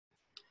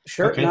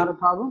Sure, Okay, not a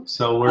problem.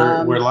 so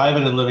we're Um, live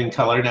and in living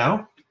color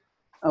now.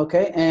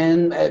 okay,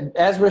 and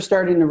as we're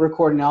starting the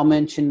recording, I'll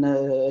mention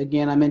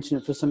again. I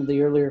mentioned it for some of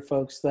the earlier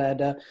folks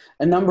that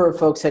a number of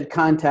folks had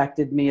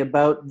contacted me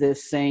about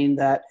this, saying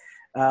that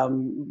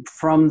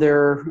from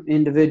their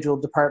individual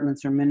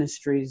departments or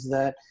ministries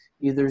that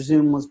either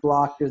Zoom was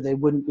blocked or they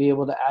wouldn't be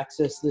able to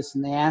access this,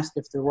 and they asked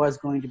if there was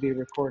going to be a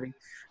recording.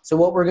 So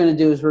what we're going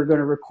to do is we're going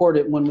to record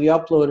it. When we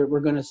upload it,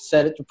 we're going to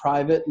set it to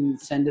private and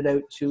send it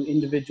out to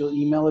individual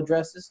email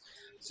addresses.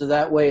 So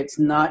that way it's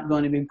not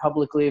going to be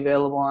publicly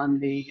available on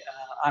the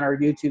on our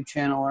YouTube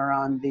channel or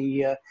on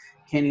the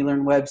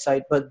CANeLearn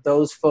website, but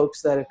those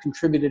folks that have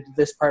contributed to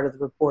this part of the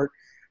report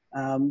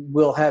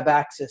will have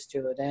access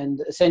to it.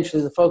 And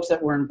essentially the folks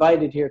that were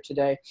invited here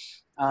today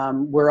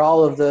were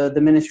all of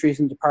the ministries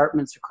and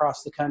departments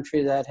across the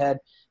country that had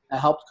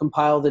helped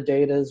compile the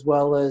data, as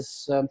well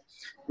as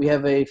we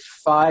have a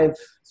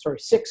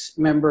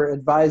 6-member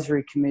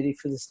advisory committee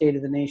for the State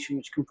of the Nation,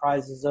 which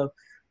comprises of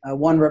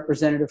one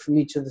representative from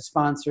each of the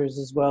sponsors,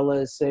 as well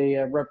as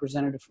a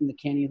representative from the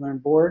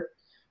CANeLearn board.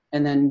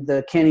 And then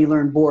the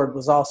CANeLearn board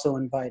was also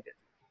invited.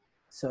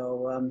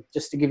 So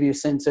just to give you a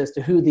sense as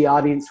to who the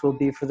audience will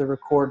be for the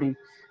recording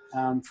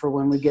for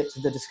when we get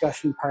to the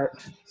discussion part.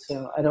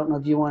 So I don't know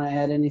if you want to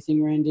add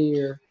anything, Randy,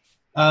 or?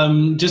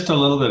 Just a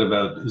little bit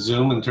about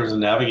Zoom in terms of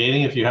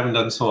navigating. If you haven't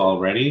done so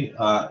already,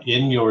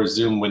 in your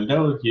Zoom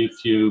window,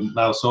 if you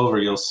mouse over,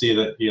 you'll see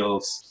that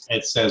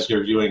it says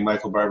you're viewing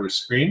Michael Barber's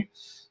screen.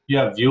 You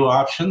have view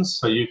options,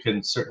 so you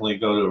can certainly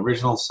go to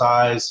original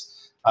size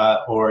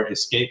or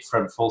escape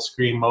from full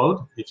screen mode.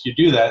 If you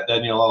do that,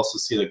 then you'll also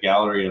see the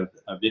gallery of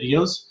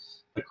videos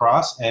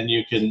across, and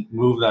you can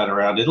move that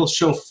around. It'll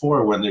show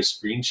 4 when there's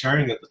screen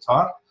sharing at the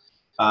top.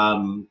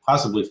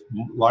 Possibly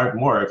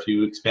more if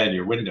you expand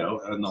your window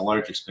in a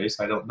larger space.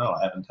 I don't know.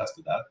 I haven't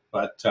tested that.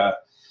 But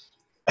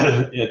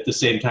at the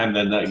same time,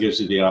 then that gives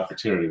you the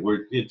opportunity.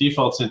 It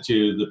defaults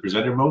into the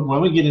presenter mode.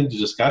 When we get into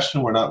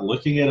discussion, we're not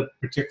looking at a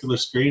particular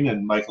screen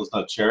and Michael's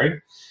not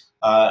sharing.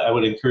 I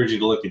would encourage you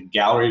to look at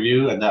gallery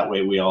view, and that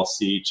way we all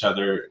see each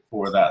other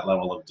for that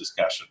level of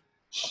discussion.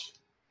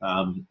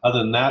 Other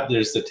than that,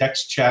 there's the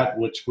text chat,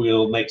 which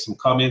we'll make some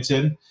comments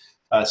in.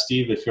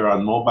 Steve, if you're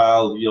on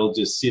mobile, you'll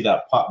just see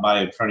that pop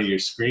by in front of your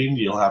screen.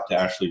 You'll have to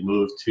actually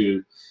move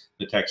to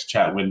the text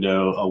chat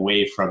window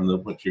away from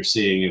what you're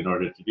seeing in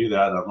order to do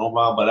that on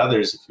mobile. But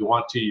others, if you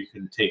want to, you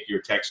can take your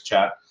text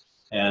chat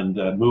and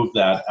move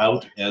that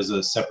out as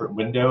a separate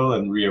window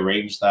and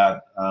rearrange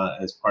that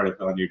as part of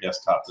on your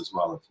desktop as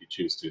well if you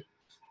choose to.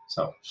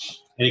 So,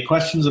 any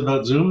questions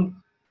about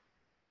Zoom?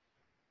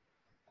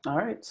 All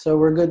right, so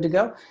we're good to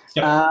go.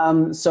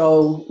 Yep.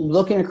 So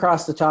looking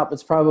across the top,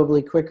 it's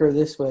probably quicker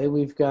this way.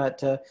 We've got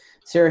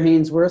Sarah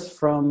Hainsworth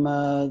from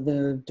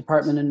the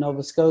department in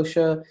Nova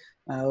Scotia.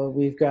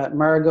 We've got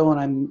Margot, and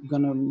I'm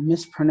going to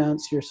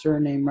mispronounce your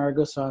surname,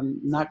 Margot, so I'm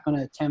not going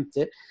to attempt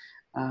it.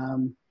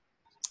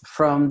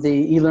 From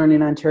the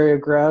eLearning Ontario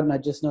crowd, and I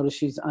just noticed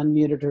she's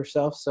unmuted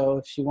herself, so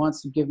if she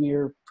wants to give me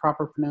her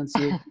proper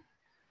pronunciation.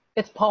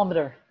 It's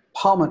Palmater.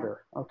 Palmater.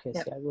 Okay,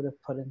 Yep. See, I would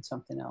have put in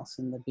something else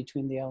in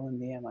between the L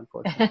and the M,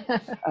 unfortunately.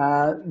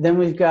 Then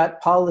we've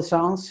got Paul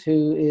Lachance,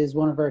 who is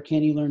one of our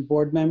CANeLearn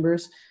board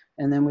members.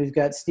 And then we've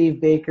got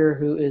Steve Baker,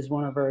 who is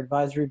one of our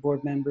advisory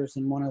board members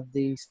and one of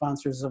the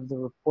sponsors of the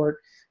report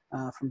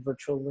from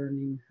Virtual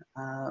Learning,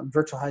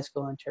 Virtual High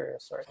School Ontario.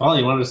 Sorry. Paul,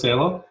 you wanted to say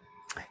hello?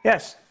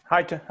 Yes.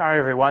 Hi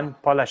everyone.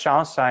 Paul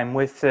Lachance. I'm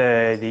with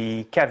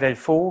the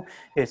CAVELFO.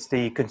 It's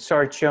the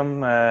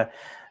consortium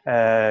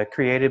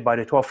created by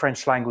the 12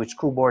 French language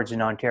school boards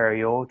in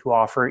Ontario to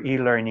offer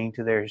e-learning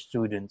to their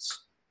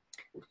students.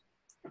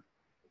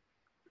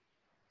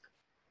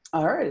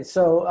 All right.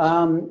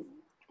 So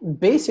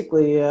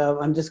basically,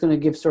 I'm just going to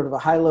give sort of a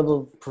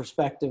high-level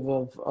perspective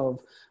of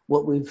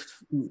what we've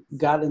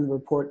got in the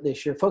report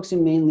this year,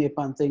 focusing mainly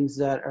upon things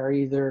that are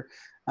either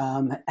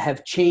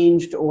have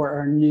changed or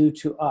are new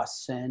to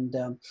us. And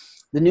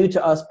the new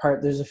to us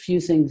part, there's a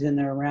few things in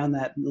there around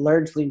that,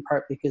 largely in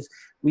part because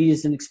we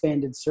used an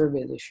expanded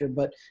survey this year.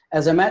 But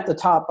as I'm at the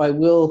top,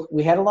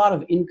 we had a lot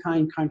of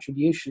in-kind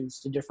contributions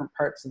to different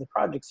parts of the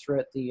projects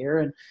throughout the year.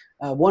 And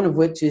one of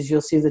which is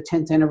you'll see the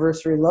 10th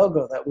anniversary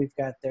logo that we've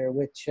got there,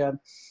 which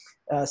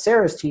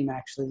Sarah's team,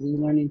 actually, the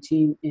learning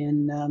team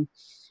in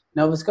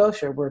Nova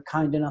Scotia, were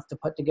kind enough to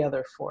put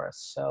together for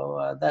us.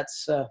 So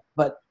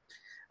but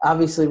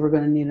obviously, we're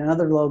going to need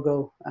another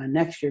logo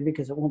next year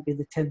because it won't be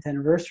the 10th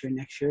anniversary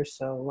next year.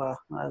 So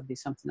that'll be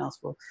something else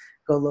we'll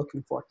go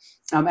looking for.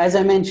 As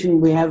I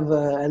mentioned, we have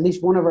at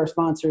least one of our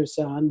sponsors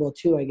on, well,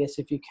 2, I guess,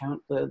 if you count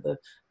the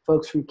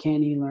folks from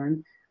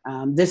CANeLearn.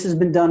 This has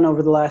been done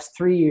over the last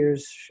 3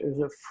 years,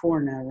 or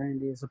 4 now,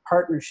 Randy, as a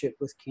partnership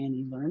with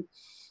CANeLearn.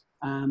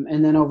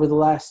 And then over the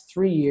last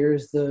 3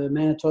 years, the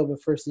Manitoba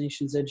First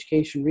Nations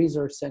Education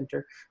Resource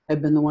Center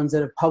have been the ones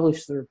that have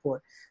published the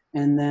report.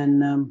 And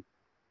then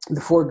the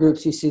 4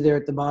 groups you see there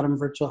at the bottom,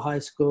 Virtual High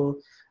School,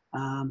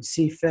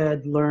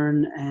 CFED,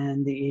 Learn,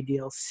 and the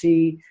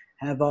ADLC,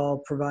 have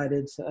all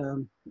provided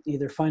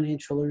either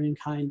financial or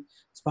in-kind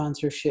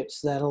sponsorships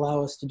that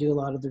allow us to do a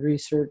lot of the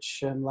research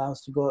and allow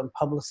us to go out and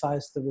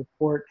publicize the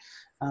report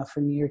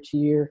from year to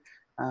year.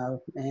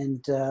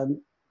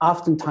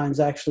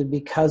 Oftentimes, actually,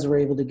 because we're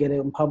able to get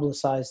out and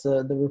publicize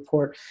the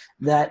report,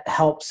 that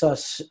helps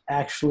us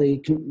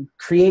actually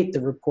create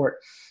the report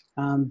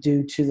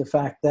due to the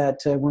fact that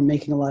we're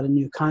making a lot of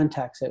new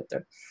contacts out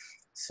there.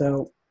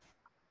 So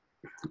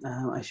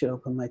I should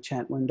open my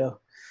chat window.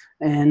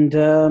 And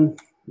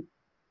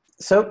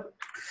so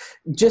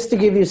just to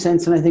give you a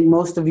sense, and I think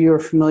most of you are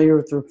familiar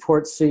with the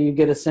reports, so you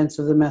get a sense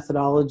of the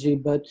methodology,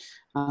 but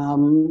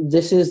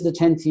this is the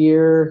 10th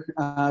year.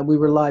 We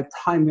rely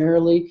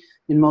primarily,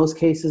 in most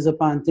cases,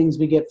 upon things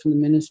we get from the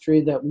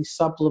ministry that we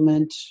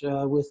supplement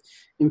with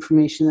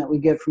information that we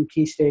get from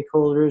key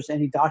stakeholders,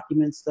 any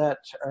documents that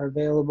are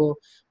available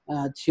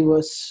to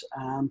us.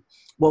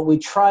 What we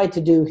try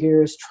to do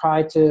here is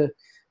try to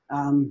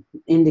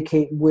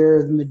indicate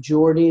where the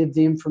majority of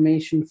the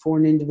information for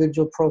an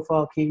individual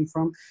profile came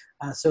from.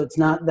 So it's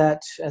not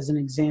that, as an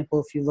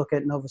example, if you look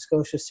at Nova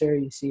Scotia,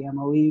 Sarah, you see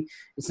MOE.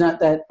 It's not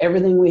that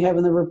everything we have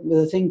in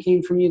the thing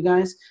came from you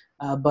guys,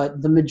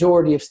 but the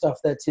majority of stuff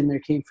that's in there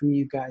came from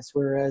you guys.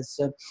 Whereas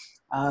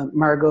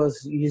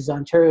Margot's used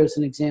Ontario as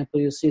an example.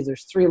 You'll see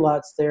there's 3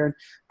 lots there. And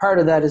part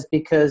of that is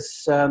because,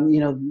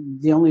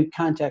 the only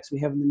contacts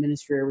we have in the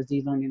ministry are with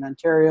eLearning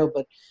Ontario,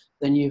 but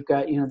then you've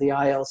got, the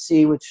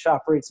ILC, which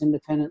operates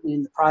independently,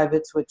 and the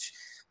privates, which,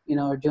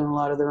 are doing a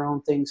lot of their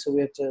own things. So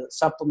we have to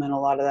supplement a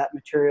lot of that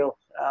material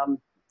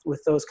with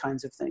those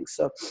kinds of things.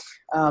 So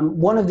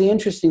one of the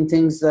interesting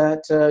things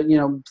that,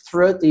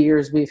 throughout the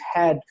years, we've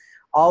had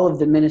all of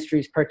the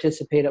ministries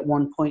participate at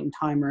one point in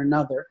time or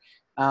another.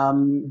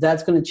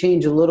 That's going to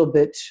change a little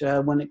bit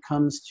when it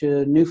comes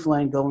to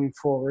Newfoundland going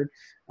forward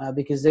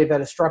because they've had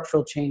a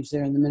structural change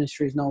there and the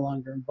ministry is no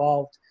longer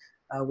involved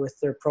with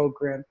their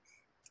program.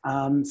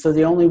 So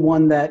the only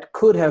one that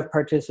could have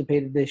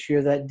participated this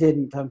year that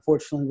didn't,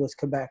 unfortunately, was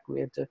Quebec. We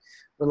had to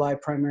rely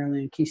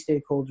primarily on key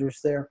stakeholders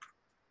there.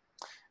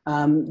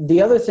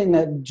 The other thing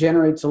that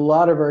generates a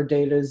lot of our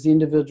data is the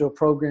individual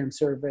program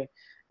survey.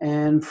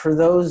 And for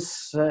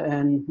those,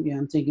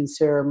 I'm thinking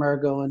Sarah,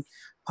 Margot, and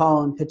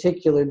Paul in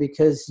particular,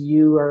 because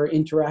you are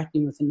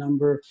interacting with a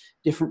number of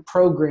different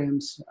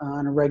programs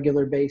on a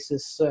regular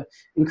basis.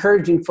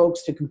 Encouraging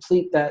folks to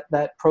complete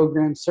that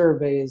program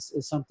survey is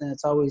something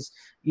that's always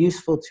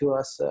useful to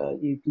us.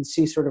 You can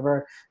see sort of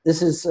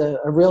this is a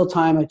real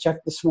time. I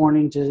checked this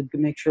morning to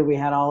make sure we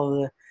had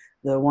all of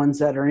the ones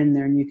that are in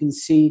there, and you can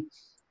see,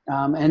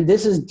 and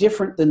this is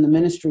different than the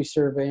ministry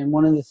survey. And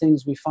one of the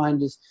things we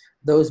find is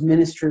those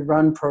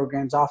ministry-run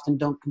programs often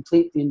don't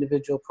complete the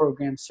individual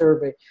program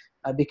survey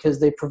because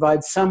they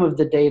provide some of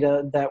the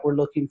data that we're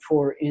looking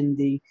for in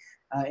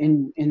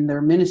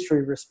their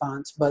ministry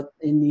response. But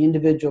in the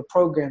individual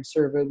program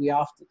survey,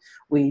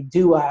 we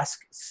do ask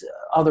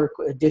other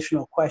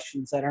additional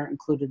questions that aren't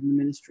included in the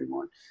ministry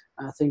one.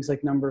 Things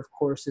like number of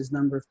courses,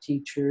 number of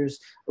teachers,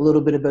 a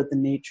little bit about the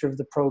nature of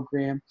the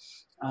program.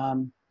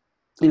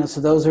 So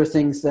those are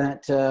things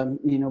that,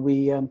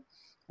 we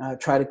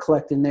try to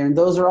collect in there. And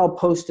those are all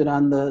posted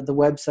on the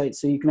website.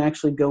 So you can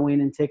actually go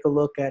in and take a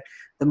look at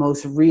the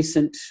most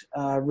recent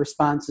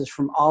responses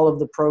from all of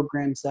the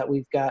programs that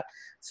we've got.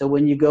 So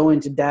when you go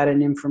into data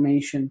and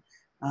information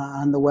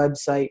on the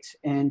website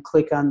and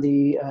click on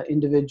the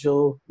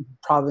individual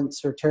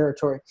province or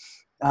territory,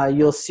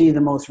 you'll see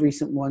the most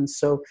recent ones.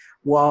 So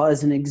while,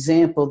 as an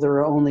example, there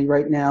are only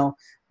right now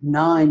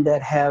 9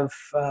 that have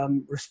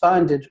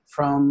responded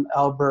from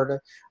Alberta,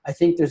 I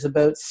think there's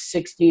about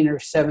 16 or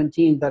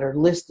 17 that are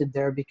listed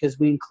there because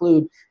we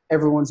include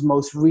everyone's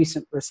most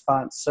recent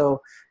response.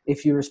 So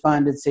if you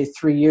responded, say,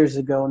 3 years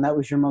ago and that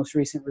was your most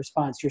recent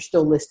response, you're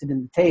still listed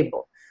in the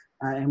table,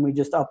 and we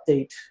just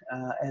update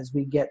as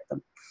we get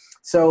them.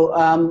 So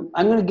I'm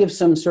going to give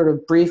some sort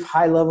of brief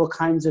high-level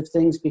kinds of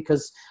things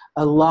because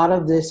a lot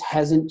of this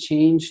hasn't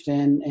changed,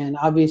 and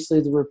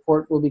obviously the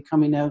report will be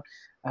coming out.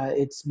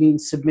 It's being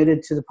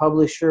submitted to the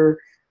publisher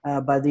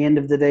by the end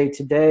of the day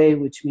today,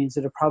 which means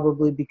it'll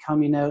probably be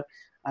coming out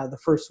the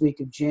first week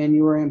of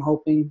January, I'm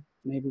hoping,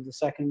 maybe the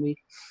second week.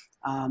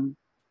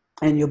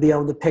 And you'll be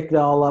able to pick it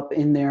all up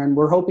in there. And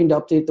we're hoping to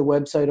update the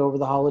website over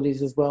the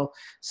holidays as well.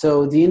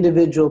 So the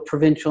individual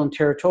provincial and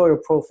territorial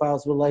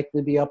profiles will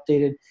likely be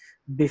updated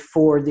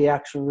before the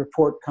actual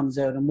report comes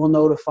out. And we'll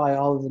notify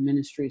all of the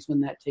ministries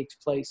when that takes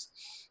place.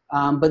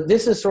 But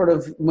this is sort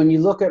of, when you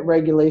look at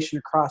regulation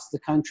across the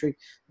country,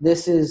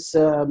 this is,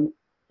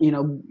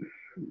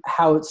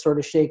 how it sort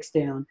of shakes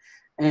down.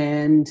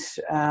 And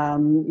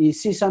you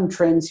see some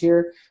trends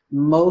here.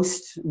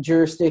 Most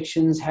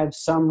jurisdictions have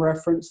some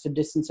reference to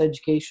distance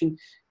education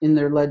in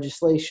their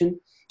legislation,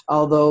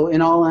 although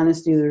in all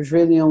honesty, there's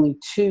really only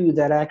 2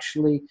 that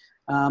actually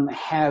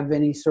have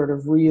any sort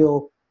of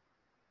real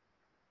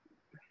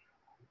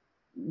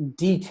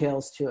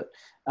details to it.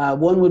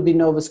 One would be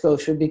Nova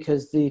Scotia,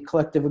 because the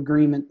collective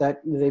agreement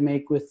that they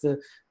make with the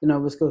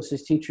Nova Scotia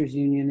Teachers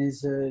Union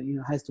is,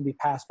 has to be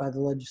passed by the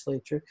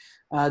legislature.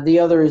 The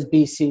other is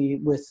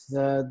BC, with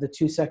the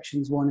two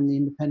sections, one in the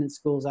Independent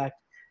Schools Act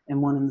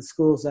and one in the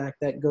Schools Act,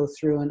 that go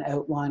through and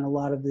outline a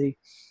lot of the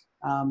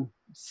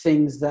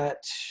things that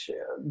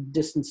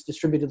distance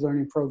distributed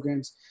learning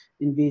programs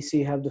in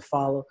BC have to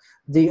follow.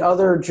 The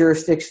other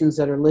jurisdictions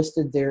that are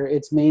listed there,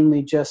 it's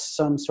mainly just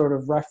some sort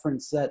of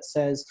reference that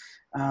says,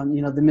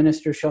 the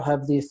minister shall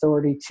have the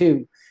authority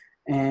to,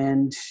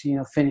 and,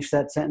 finish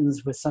that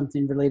sentence with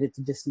something related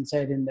to distance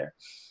ed in there.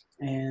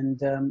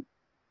 And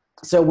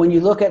so when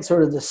you look at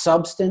sort of the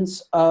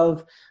substance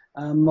of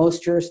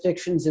most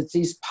jurisdictions, it's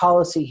these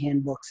policy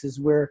handbooks is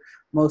where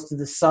most of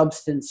the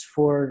substance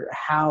for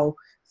how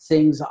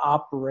things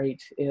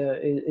operate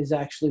is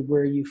actually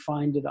where you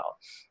find it all.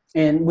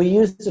 And we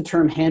use the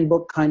term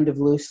handbook kind of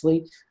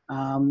loosely.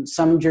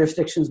 Some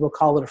jurisdictions will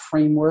call it a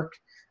framework.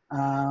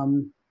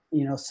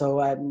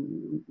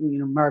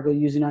 Margot,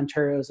 using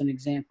Ontario as an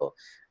example,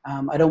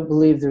 I don't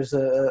believe there's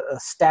a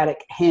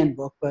static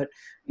handbook, but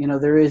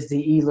there is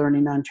the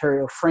e-learning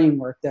Ontario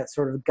framework that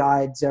sort of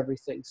guides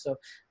everything. So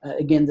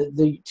again,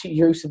 the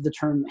use of the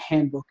term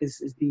handbook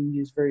is being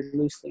used very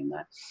loosely in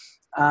that.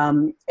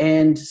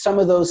 And some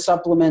of those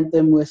supplement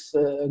them with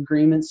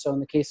agreements. So in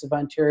the case of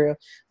Ontario,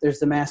 there's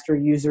the master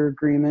user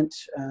agreement.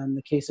 In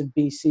the case of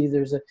BC,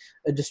 there's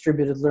a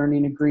distributed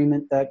learning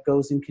agreement that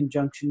goes in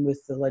conjunction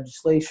with the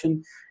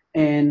legislation.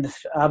 And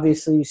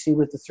obviously you see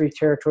with the three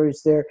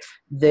territories there,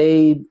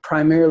 they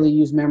primarily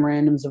use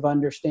memorandums of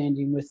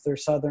understanding with their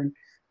southern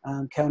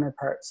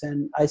counterparts.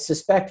 And I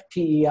suspect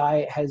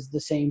PEI has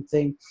the same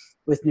thing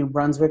with New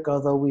Brunswick,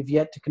 although we've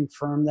yet to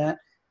confirm that.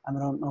 I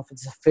don't know if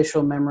it's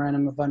official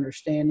memorandum of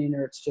understanding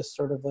or it's just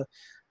sort of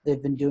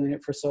they've been doing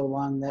it for so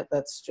long that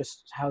that's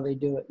just how they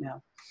do it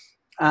now.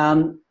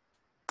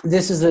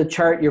 This is a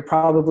chart you're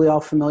probably all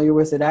familiar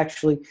with. It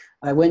actually,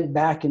 I went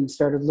back and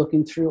started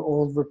looking through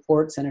old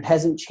reports, and it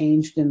hasn't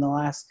changed in the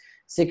last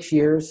 6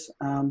 years.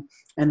 And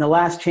the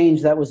last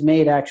change that was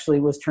made actually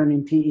was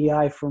turning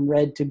PEI from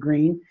red to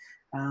green,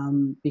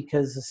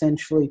 because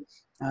essentially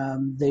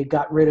they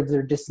got rid of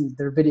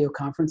their video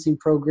conferencing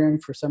program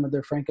for some of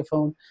their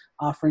Francophone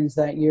offerings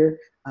that year.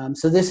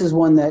 So this is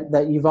one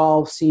that you've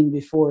all seen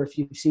before if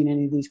you've seen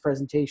any of these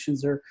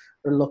presentations or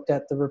looked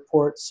at the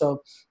report.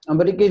 So,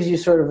 but it gives you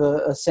sort of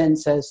a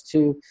sense as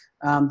to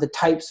the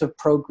types of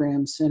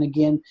programs. And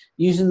again,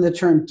 using the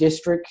term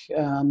district,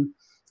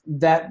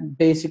 that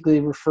basically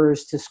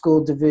refers to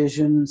school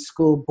division,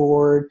 school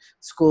board,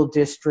 school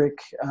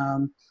district.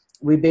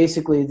 We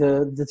basically,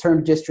 the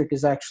term district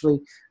is actually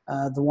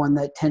the one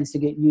that tends to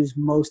get used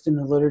most in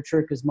the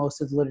literature, because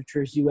most of the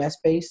literature is US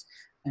based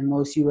and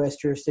most US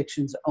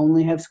jurisdictions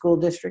only have school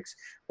districts.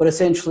 But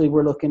essentially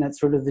we're looking at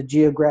sort of the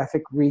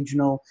geographic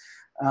regional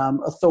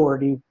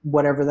authority,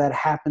 whatever that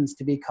happens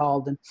to be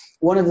called. And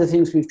one of the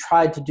things we've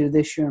tried to do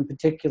this year in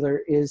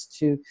particular is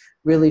to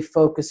really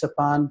focus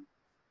upon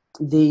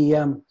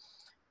the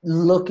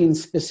looking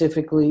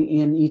specifically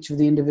in each of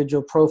the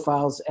individual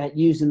profiles at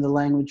using the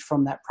language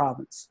from that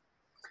province.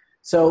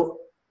 So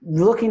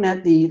looking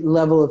at the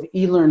level of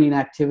e-learning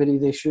activity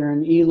this year,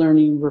 and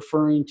e-learning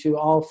referring to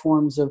all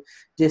forms of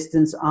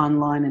distance,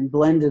 online, and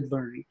blended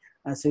learning.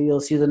 So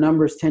you'll see the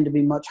numbers tend to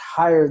be much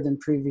higher than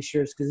previous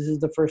years, because this is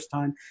the first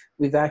time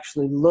we've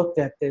actually looked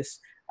at this.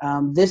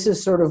 This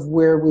is sort of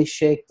where we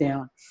shake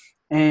down.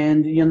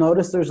 And you'll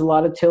notice there's a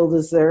lot of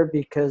tildes there,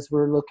 because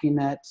we're looking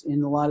at,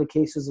 in a lot of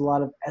cases, a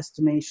lot of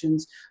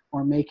estimations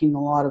or making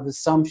a lot of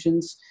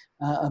assumptions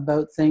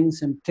about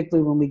things. And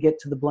particularly when we get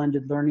to the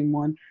blended learning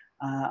one,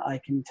 I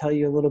can tell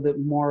you a little bit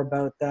more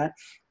about that.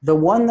 The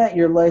one that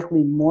you're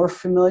likely more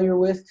familiar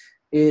with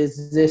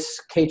is this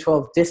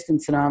K-12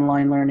 distance and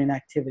online learning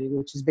activity,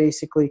 which is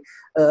basically,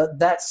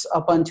 that's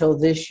up until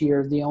this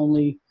year, the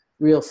only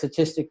real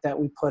statistic that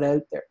we put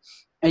out there.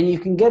 And you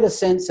can get a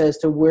sense as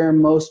to where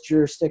most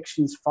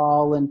jurisdictions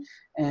fall.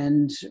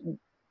 And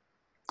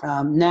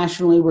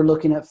nationally, we're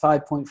looking at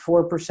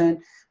 5.4%,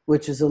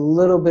 which is a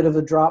little bit of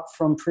a drop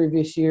from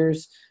previous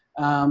years.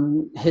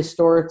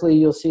 Historically,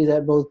 you'll see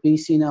that both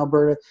BC and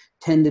Alberta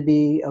tend to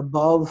be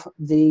above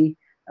the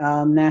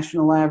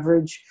national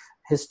average.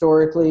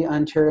 Historically,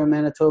 Ontario,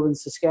 Manitoba, and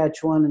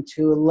Saskatchewan, and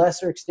to a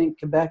lesser extent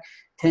Quebec,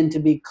 tend to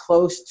be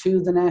close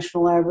to the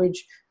national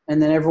average. And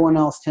then everyone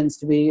else tends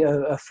to be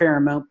a fair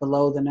amount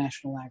below the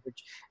national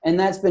average. And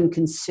that's been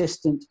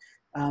consistent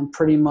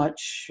pretty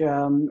much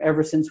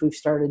ever since we've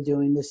started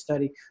doing this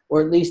study,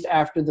 or at least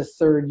after the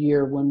third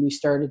year when we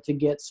started to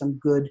get some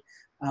good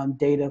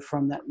data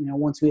from that,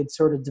 once we had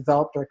sort of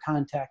developed our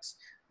contacts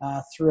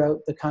throughout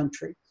the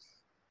country.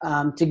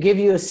 To give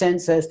you a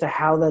sense as to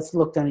how that's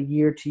looked on a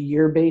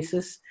year-to-year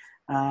basis,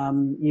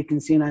 you can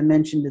see, and I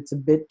mentioned it's a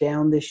bit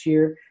down this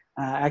year.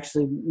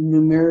 Actually,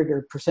 numeric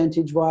or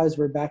percentage-wise,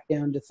 we're back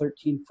down to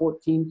 13,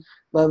 14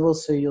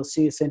 levels. So you'll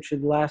see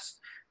essentially the last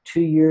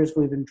 2 years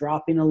we've been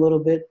dropping a little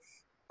bit.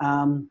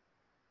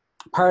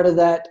 Part of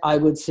that, I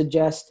would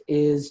suggest,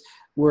 is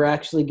we're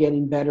actually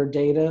getting better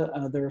data.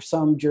 There are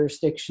some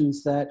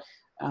jurisdictions that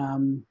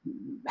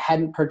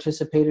hadn't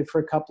participated for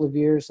a couple of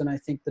years, and I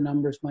think the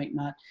numbers might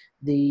not,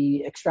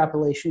 the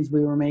extrapolations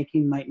we were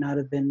making might not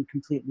have been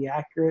completely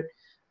accurate.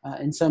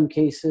 In some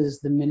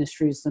cases, the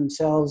ministries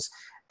themselves,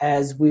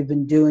 as we've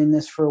been doing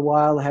this for a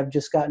while, have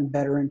just gotten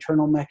better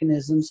internal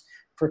mechanisms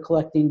for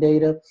collecting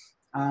data.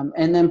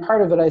 And then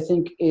part of it, I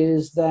think,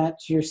 is that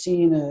you're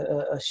seeing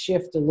a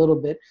shift a little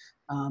bit,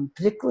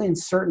 particularly in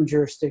certain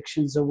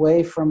jurisdictions,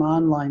 away from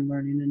online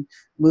learning and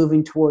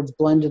moving towards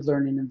blended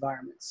learning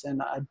environments.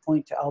 And I'd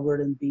point to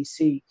Alberta and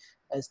BC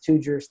as two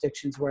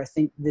jurisdictions where I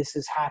think this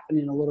is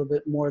happening a little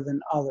bit more than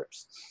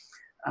others.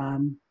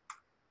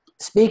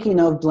 Speaking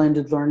of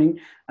blended learning,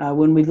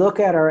 when we look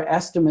at our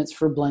estimates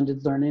for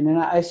blended learning, and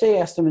I say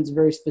estimates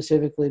very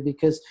specifically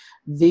because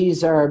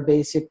these are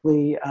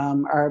basically,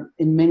 are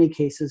in many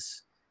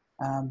cases,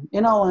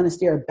 in all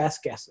honesty, are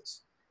best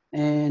guesses.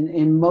 And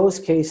in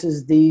most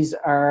cases, these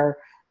are,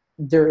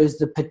 there is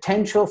the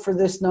potential for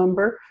this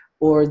number,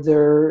 or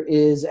there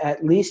is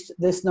at least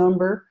this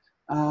number,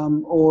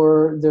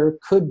 or there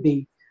could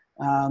be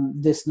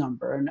this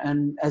number.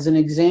 And as an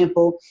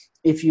example,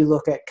 if you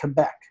look at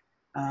Quebec,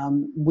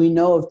 we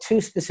know of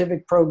two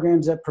specific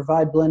programs that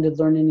provide blended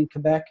learning in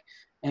Quebec,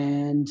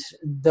 and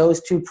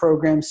those two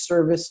programs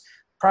service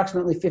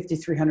approximately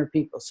 5,300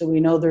 people. So we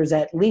know there's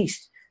at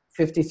least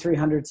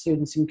 5,300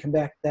 students in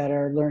Quebec that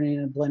are learning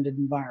in a blended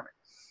environment.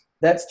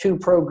 That's two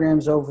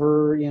programs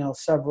over,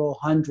 several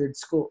hundred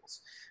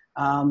schools.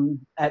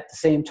 At the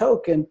same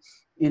token,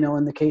 in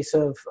the case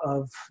of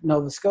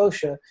Nova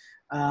Scotia,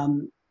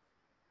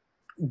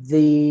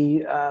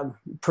 the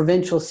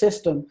provincial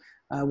system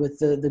with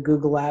the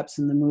Google Apps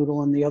and the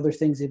Moodle and the other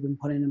things they've been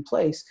putting in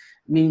place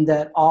mean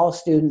that all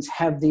students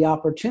have the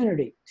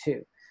opportunity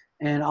to,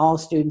 and all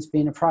students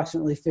being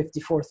approximately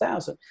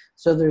 54,000.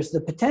 So there's the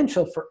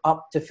potential for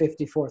up to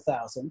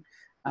 54,000,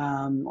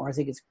 or I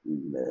think it's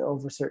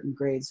over certain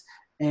grades.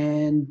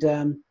 And,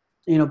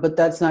 but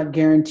that's not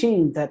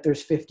guaranteeing that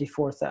there's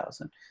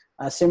 54,000.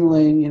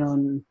 Similarly,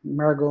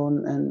 Margot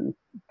and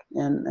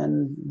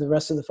the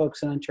rest of the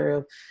folks in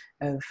Ontario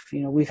have,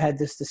 we've had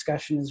this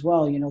discussion as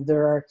well.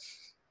 There are,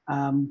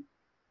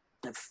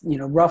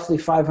 roughly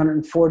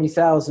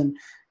 540,000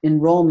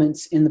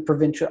 enrollments in the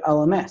provincial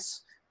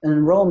LMS. An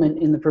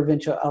enrollment in the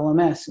provincial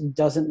LMS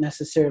doesn't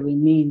necessarily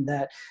mean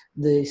that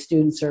the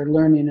students are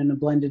learning in a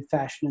blended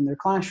fashion in their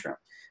classroom.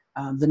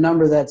 The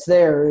number that's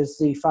there is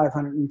the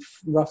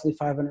roughly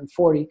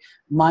 540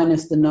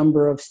 minus the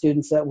number of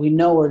students that we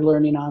know are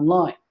learning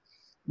online.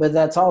 But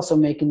that's also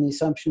making the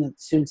assumption that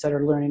the students that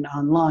are learning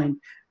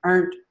online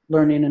aren't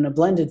learning in a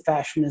blended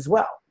fashion as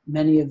well.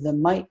 Many of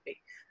them might be.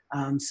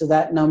 So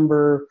that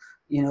number,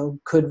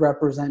 could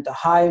represent a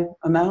high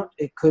amount.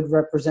 It could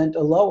represent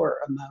a lower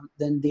amount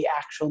than the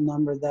actual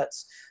number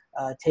that's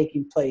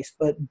taking place.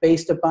 But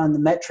based upon the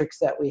metrics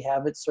that we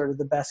have, it's sort of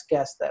the best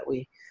guess that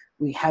we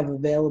have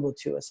available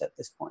to us at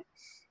this point.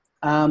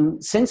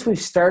 Since we've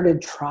started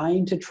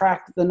trying to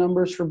track the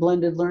numbers for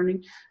blended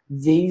learning,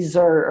 these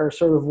are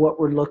sort of what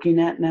we're looking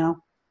at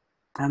now.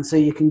 So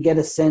you can get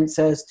a sense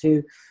as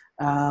to,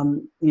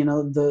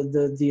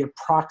 the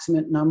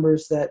approximate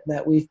numbers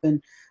that we've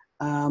been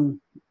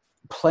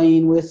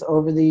playing with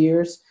over the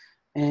years.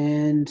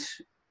 And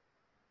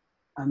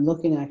I'm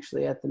looking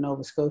actually at the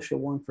Nova Scotia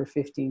one for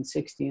 15-16,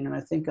 and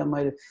I think I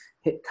might have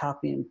hit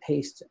copy and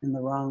paste in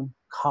the wrong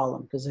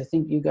column, because I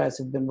think you guys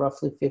have been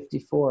roughly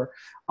 54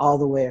 all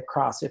the way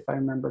across, if I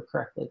remember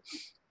correctly.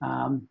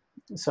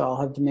 So I'll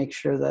have to make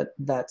sure that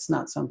that's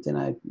not something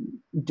I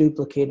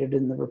duplicated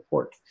in the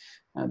report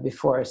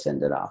before I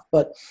send it off.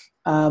 But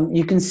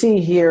you can see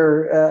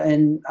here,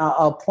 and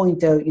I'll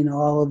point out,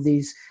 all of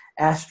these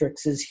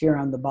asterisks here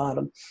on the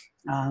bottom.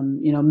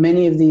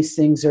 Many of these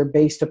things are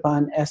based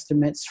upon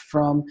estimates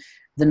from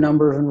the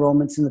number of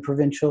enrollments in the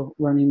provincial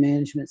learning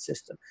management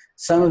system.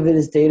 Some of it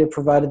is data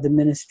provided the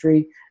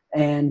ministry,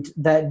 and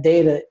that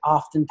data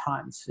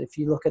oftentimes, if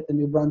you look at the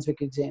New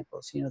Brunswick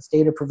examples, it's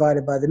data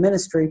provided by the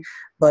ministry,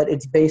 but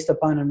it's based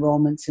upon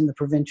enrollments in the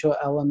provincial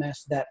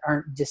LMS that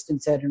aren't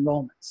distance ed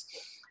enrollments.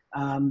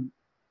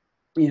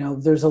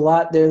 There's a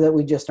lot there that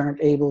we just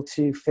aren't able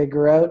to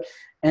figure out.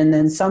 And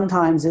then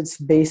sometimes it's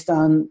based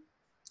on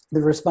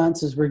the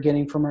responses we're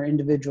getting from our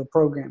individual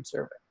program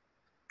survey.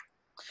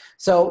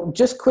 So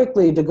just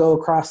quickly to go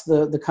across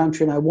the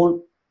country, and I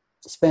won't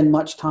spend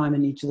much time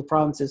in each of the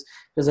provinces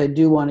because I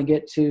do want to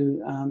get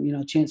to,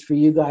 a chance for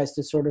you guys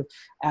to sort of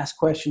ask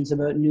questions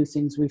about new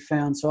things we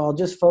found. So I'll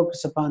just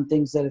focus upon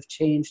things that have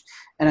changed,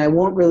 and I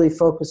won't really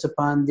focus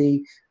upon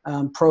the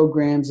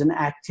programs and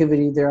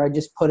activity there. I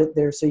just put it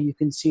there so you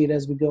can see it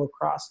as we go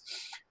across.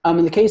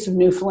 In the case of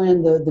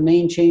Newfoundland, the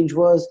main change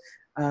was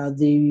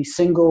the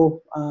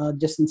single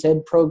distance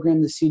ed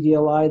program, the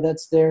CDLI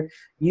that's there,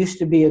 used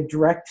to be a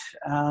directly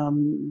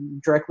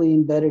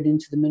embedded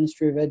into the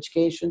Ministry of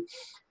Education.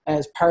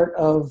 As part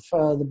of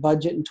the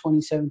budget in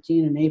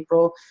 2017 in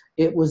April,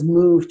 it was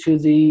moved to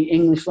the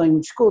English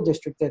language school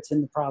district that's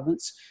in the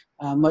province,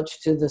 much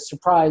to the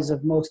surprise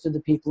of most of the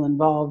people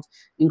involved,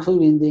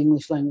 including the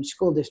English language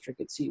school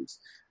district, it seems.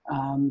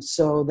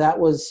 So that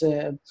was,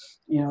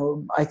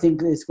 I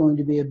think it's going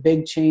to be a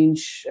big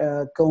change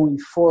going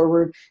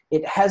forward.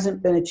 It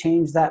hasn't been a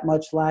change that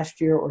much last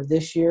year or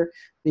this year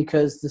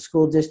because the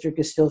school district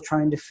is still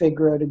trying to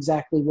figure out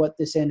exactly what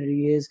this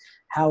entity is,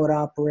 how it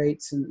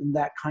operates, and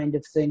that kind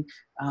of thing.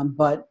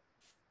 But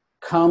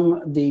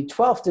come the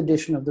 12th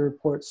edition of the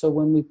report, so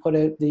when we put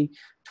out the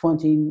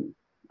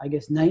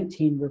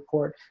 19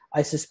 report,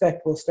 I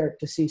suspect we'll start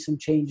to see some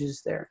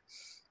changes there.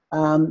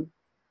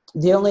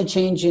 The only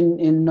change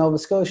in Nova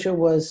Scotia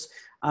was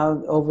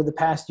over the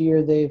past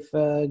year, they've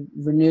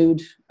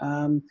renewed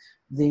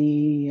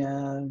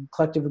the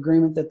collective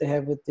agreement that they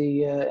have with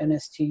the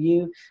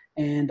NSTU,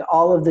 and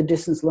all of the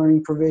distance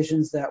learning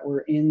provisions that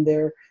were in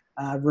there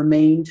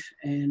remained,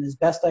 and as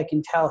best I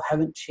can tell,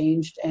 haven't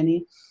changed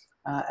any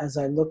as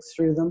I looked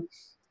through them.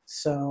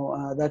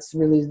 So that's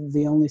really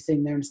the only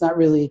thing there. And it's not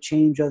really a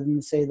change other than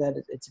to say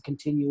that it's a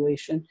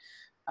continuation.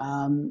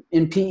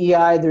 In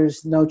PEI,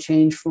 there's no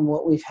change from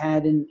what we've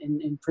had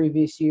in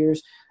previous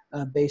years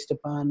based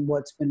upon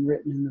what's been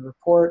written in the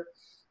report.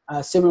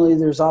 Similarly,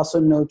 there's also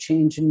no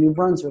change in New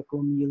Brunswick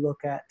when you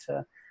look at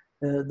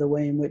the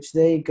way in which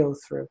they go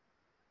through.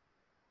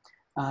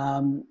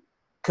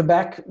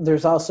 Quebec,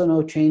 there's also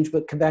no change,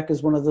 but Quebec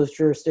is one of those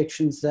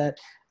jurisdictions that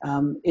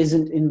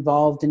isn't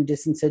involved in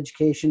distance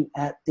education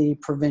at the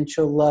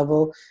provincial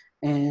level.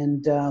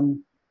 And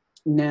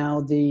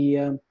now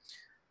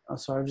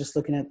sorry, I'm just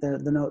looking at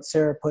the note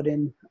Sarah put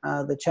in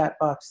the chat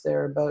box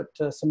there about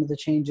some of the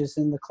changes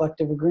in the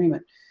collective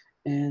agreement.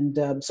 And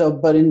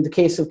but in the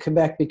case of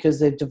Quebec, because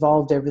they've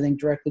devolved everything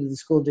directly to the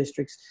school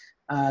districts,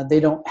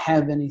 they don't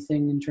have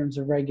anything in terms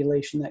of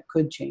regulation that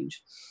could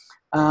change.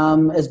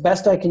 As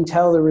best I can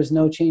tell, there was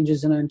no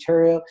changes in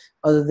Ontario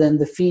other than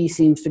the fee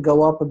seems to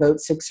go up about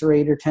 $6 or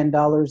 $8 or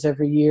 $10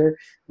 every year,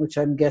 which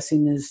I'm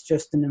guessing is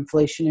just an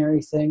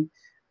inflationary thing.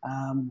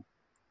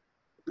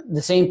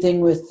 The same thing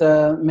with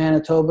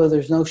Manitoba.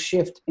 There's no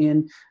shift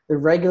in the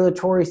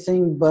regulatory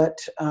thing, but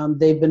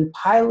they've been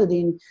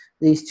piloting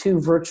these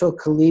 2 virtual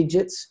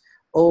collegiates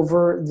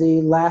over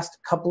the last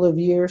couple of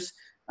years.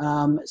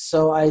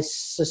 So I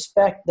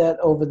suspect that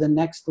over the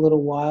next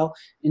little while,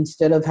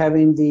 instead of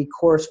having the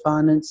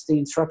correspondence, the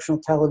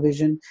instructional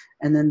television,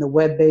 and then the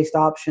web-based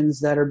options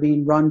that are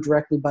being run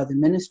directly by the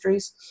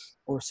ministries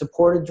or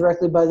supported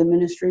directly by the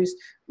ministries,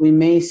 we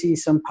may see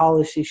some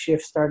policy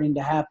shifts starting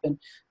to happen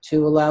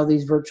to allow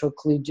these virtual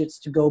collegiates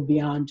to go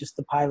beyond just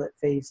the pilot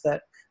phase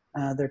that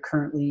they're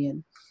currently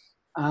in.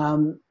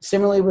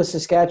 Similarly with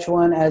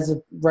Saskatchewan, as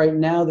of right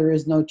now, there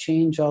is no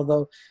change,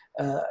 although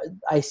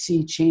I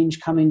see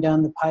change coming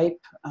down the pipe,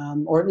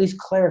 or at least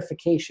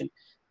clarification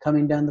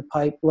coming down the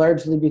pipe,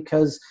 largely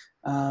because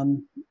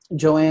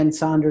Joanne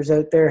Saunders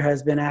out there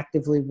has been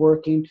actively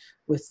working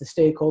with the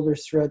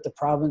stakeholders throughout the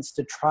province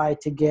to try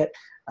to get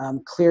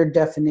clear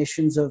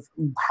definitions of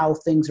how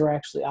things are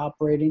actually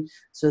operating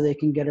so they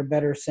can get a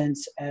better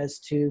sense as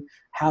to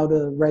how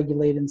to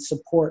regulate and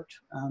support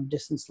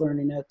distance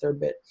learning out there a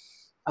bit.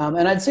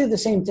 And I'd say the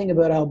same thing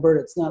about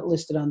Alberta. It's not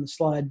listed on the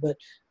slide, but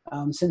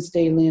since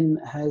Daylin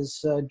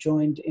has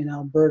joined in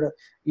Alberta,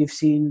 you've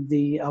seen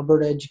the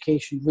Alberta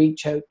Education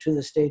reach out to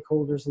the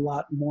stakeholders a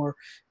lot more,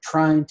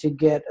 trying to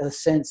get a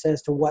sense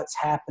as to what's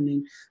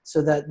happening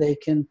so that they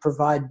can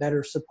provide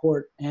better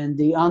support. And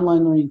the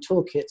online learning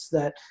toolkits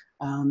that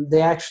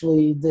they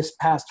actually, this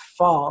past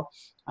fall,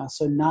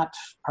 so not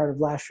part of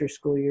last year's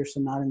school year,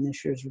 so not in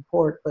this year's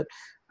report, but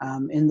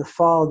in the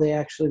fall, they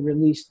actually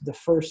released the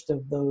first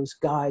of those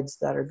guides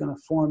that are going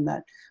to form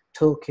that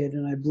toolkit,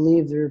 and I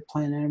believe they're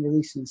planning on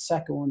releasing the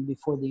second one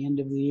before the end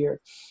of the year.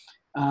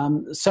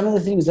 Some of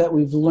the things that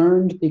we've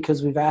learned,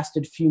 because we've asked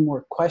a few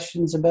more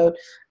questions about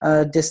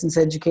distance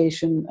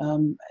education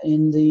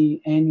in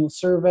the annual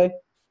survey,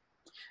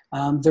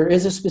 there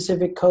is a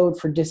specific code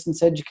for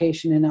distance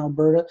education in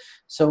Alberta.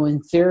 So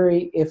in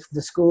theory, if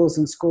the schools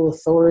and school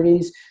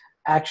authorities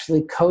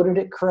actually coded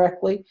it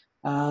correctly,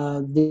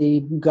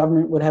 the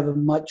government would have a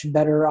much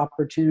better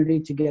opportunity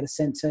to get a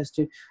sense as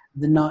to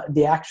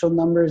the actual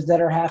numbers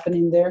that are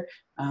happening there.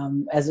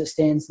 As it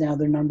stands now,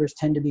 their numbers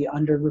tend to be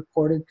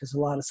underreported because a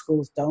lot of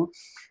schools don't.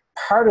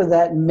 Part of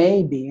that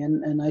may be,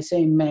 and I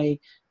say may,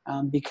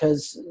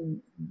 because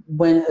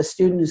when a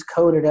student is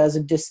coded as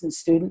a distance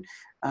student,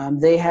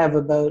 they have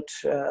about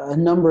a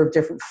number of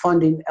different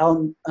funding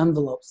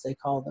envelopes, they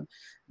call them,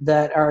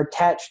 that are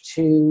attached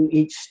to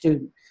each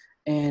student.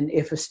 And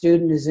if a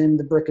student is in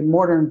the brick and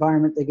mortar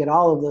environment, they get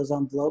all of those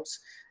envelopes.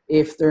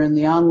 If they're in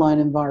the online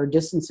environment,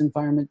 distance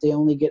environment, they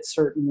only get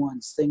certain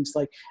ones. Things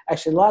like,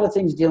 actually a lot of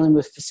things dealing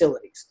with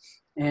facilities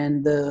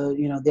and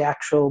the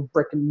actual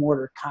brick and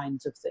mortar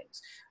kinds of things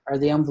are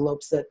the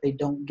envelopes that they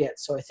don't get.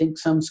 So I think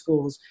some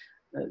schools,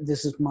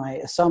 this is my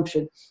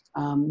assumption,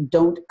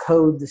 don't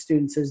code the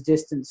students as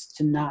distance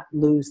to not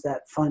lose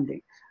that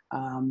funding.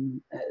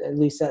 At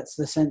least that's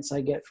the sense I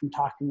get from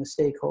talking with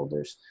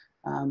stakeholders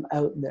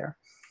out there.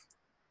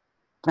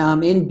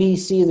 In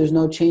BC, there's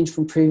no change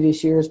from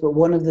previous years, but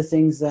one of the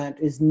things that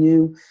is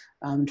new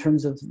in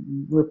terms of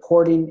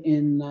reporting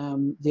in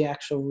the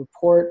actual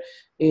report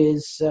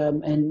is,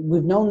 and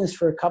we've known this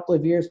for a couple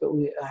of years, but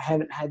we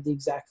haven't had the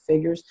exact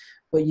figures,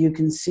 but you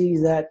can see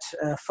that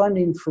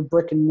funding for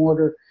brick and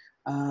mortar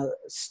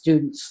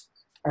students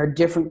are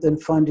different than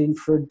funding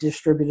for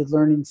distributed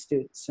learning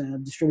students.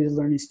 Distributed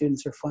learning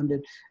students are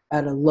funded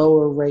at a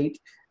lower rate,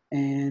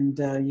 and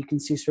you can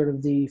see sort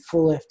of the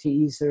full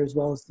FTEs there as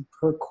well as the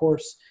per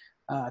course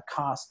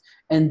cost.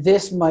 And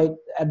this might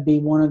be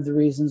one of the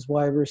reasons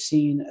why we're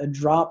seeing a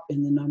drop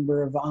in the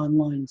number of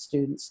online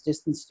students,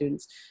 distance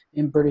students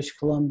in British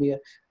Columbia,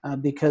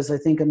 because I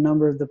think a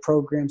number of the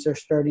programs are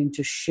starting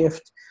to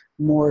shift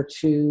more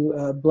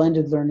to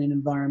blended learning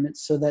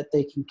environments so that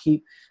they can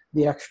keep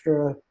the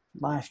extra,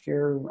 last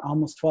year,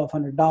 almost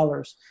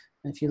 $1,200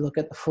 if you look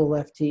at the full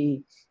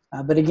FTE.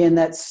 But again,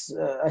 that's,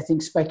 I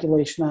think,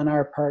 speculation on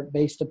our part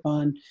based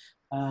upon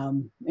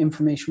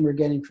information we're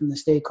getting from the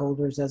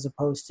stakeholders as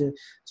opposed to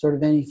sort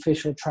of any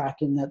official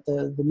tracking that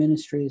the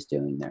ministry is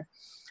doing there.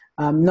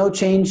 No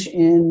change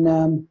in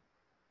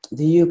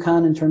the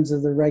Yukon in terms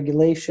of the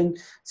regulation.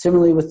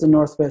 Similarly with the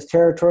Northwest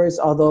Territories,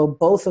 although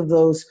both of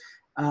those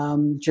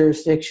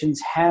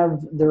jurisdictions have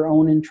their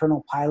own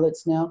internal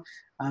pilots now.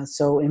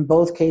 So in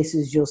both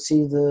cases, you'll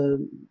see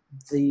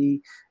the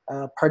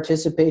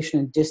participation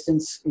and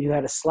distance. You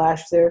had a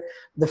slash there.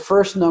 The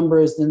first number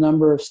is the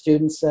number of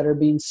students that are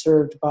being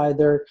served by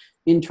their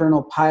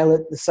internal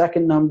pilot. The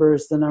second number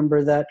is the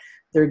number that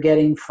they're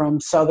getting from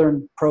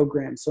Southern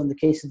programs. So in the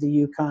case of the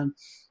Yukon,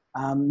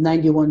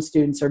 91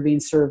 students are being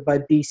served by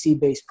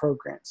BC-based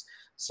programs.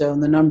 So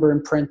the number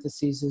in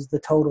parentheses is the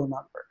total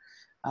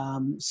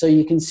number. So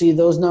you can see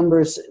those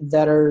numbers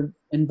that are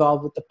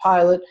involved with the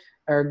pilot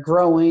are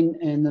growing,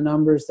 and the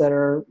numbers that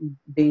are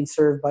being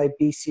served by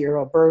BC or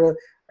Alberta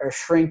are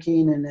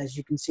shrinking. And as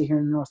you can see here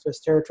in the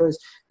Northwest Territories,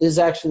 this is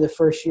actually the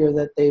first year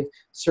that they've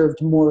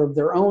served more of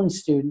their own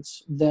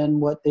students than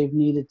what they've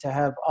needed to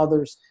have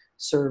others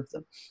serve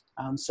them.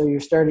 So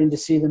you're starting to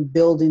see them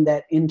building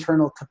that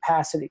internal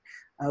capacity,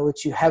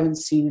 which you haven't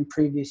seen in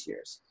previous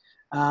years.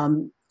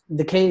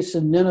 The case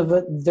of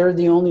Nunavut, they're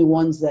the only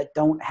ones that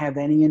don't have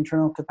any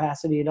internal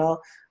capacity at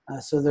all.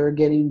 So they're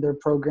getting their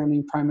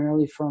programming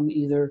primarily from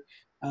either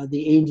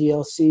the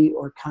ADLC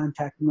or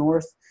Contact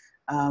North.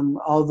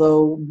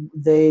 Although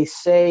they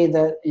say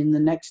that in the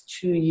next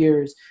 2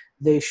 years,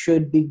 they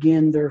should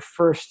begin their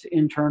first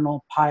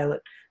internal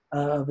pilot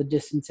of a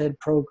distance ed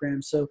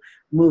program. So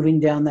moving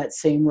down that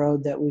same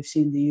road that we've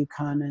seen the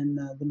Yukon and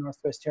the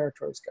Northwest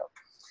Territories go.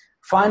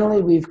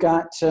 Finally, we've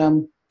got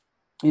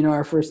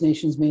our First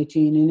Nations,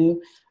 Métis, and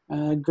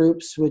Innu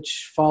groups,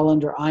 which fall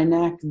under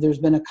INAC. There's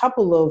been a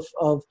couple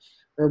of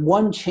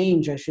one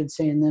change, I should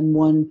say, and then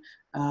one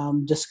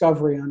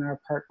discovery on our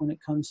part when it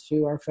comes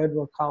to our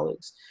federal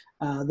colleagues.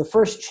 The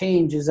first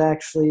change is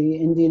actually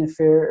Indian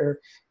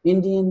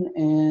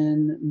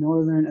and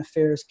Northern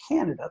Affairs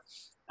Canada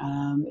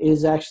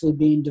is actually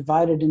being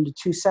divided into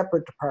two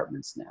separate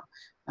departments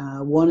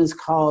now. One is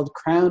called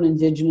Crown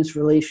Indigenous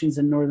Relations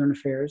and Northern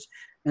Affairs,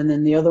 and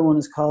then the other one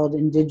is called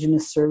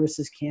Indigenous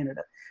Services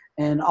Canada.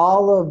 And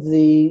all of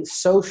the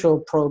social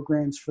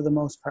programs, for the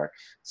most part,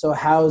 so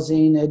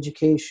housing,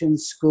 education,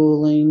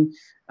 schooling,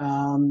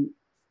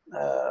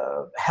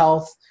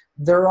 health,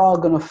 they're all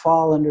going to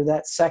fall under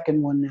that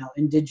second one now,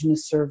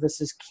 Indigenous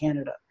Services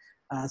Canada.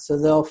 So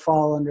they'll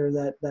fall under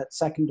that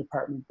second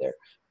department there,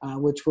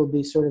 which will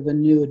be sort of a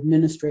new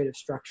administrative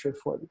structure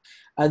for them.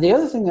 The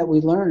other thing that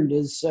we learned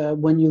is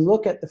when you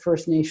look at the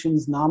First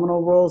Nations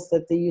nominal rolls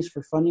that they use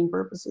for funding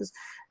purposes,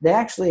 they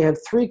actually have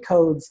 3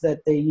 codes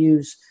that they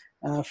use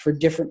for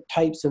different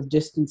types of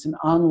distance and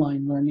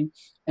online learning,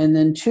 and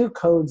then 2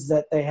 codes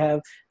that they have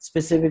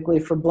specifically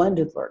for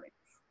blended learning.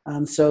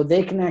 So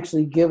they can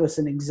actually give us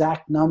an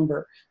exact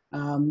number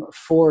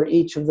for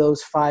each of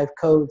those 5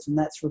 codes, and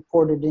that's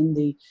reported in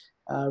the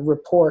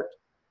report.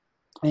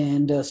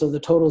 And so the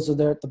totals are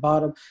there at the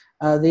bottom.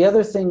 The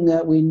other thing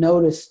that we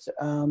noticed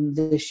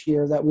this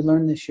year, that we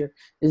learned this year,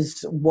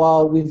 is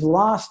while we've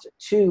lost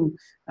 2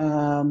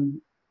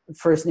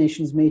 First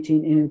Nations, Métis,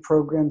 and Innu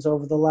programs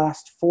over the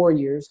last 4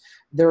 years,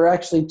 there are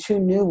actually 2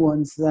 new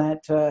ones that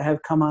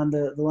have come on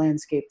the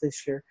landscape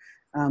this year,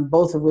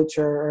 both of which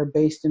are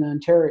based in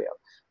Ontario.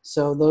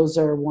 So those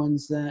are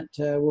ones that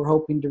we're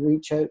hoping to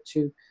reach out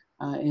to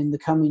in the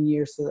coming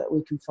years so that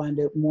we can find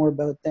out more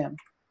about them.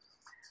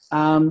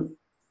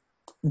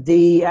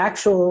 The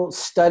actual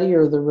study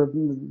or the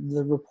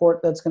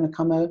report that's going to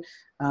come out,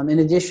 in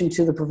addition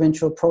to the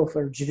provincial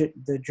profile,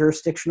 the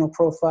jurisdictional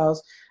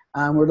profiles,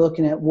 we're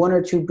looking at 1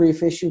 or 2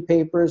 brief issue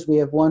papers. We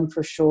have 1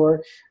 for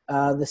sure.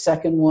 The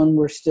second one,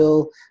 we're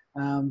still,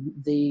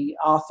 the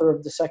author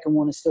of the second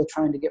one is still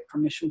trying to get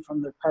permission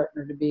from their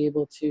partner to be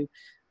able to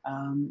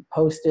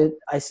post it.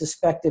 I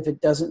suspect if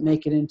it doesn't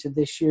make it into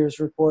this year's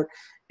report,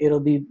 it'll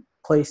be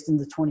placed in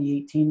the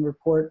 2018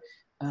 report.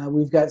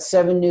 We've got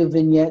 7 new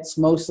vignettes,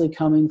 mostly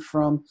coming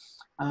from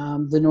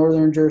the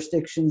northern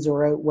jurisdictions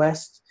or out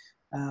west.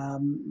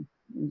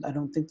 I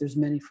don't think there's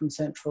many from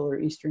Central or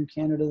Eastern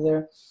Canada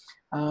there.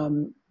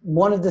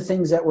 One of the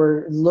things that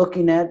we're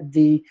looking at,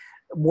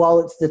 while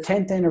it's the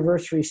 10th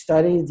anniversary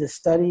study, the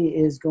study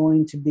is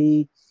going to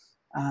be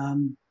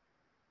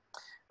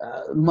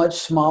much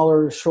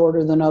smaller,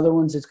 shorter than other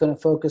ones. It's going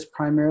to focus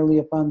primarily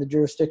upon the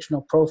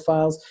jurisdictional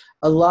profiles.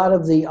 A lot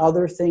of the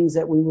other things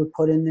that we would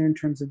put in there in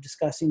terms of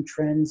discussing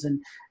trends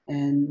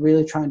and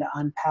really trying to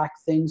unpack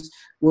things,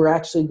 we're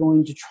actually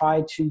going to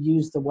try to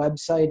use the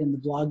website and the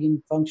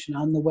blogging function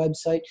on the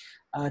website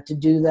to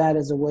do that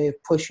as a way of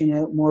pushing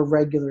out more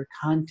regular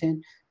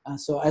content.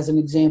 So as an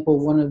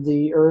example, one of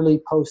the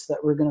early posts that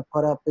we're going to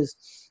put up is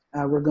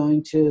we're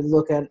going to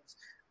look at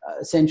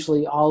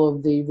essentially all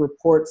of the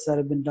reports that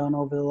have been done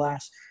over the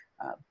last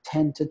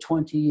 10 to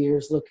 20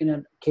 years, looking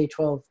at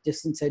K-12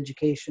 distance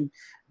education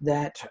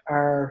that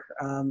are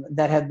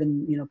that have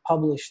been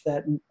published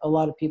that a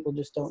lot of people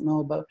just don't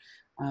know about.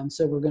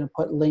 So we're going to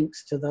put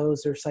links to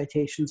those or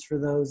citations for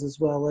those, as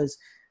well as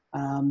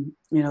a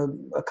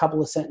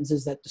couple of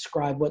sentences that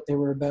describe what they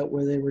were about,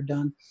 where they were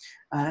done.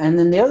 And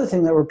then the other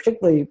thing that we're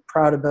particularly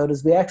proud about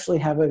is we actually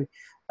have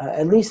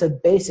at least a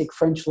basic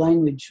French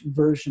language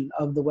version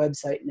of the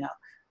website now.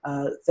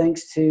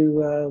 Thanks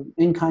to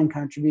in-kind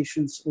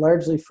contributions,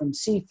 largely from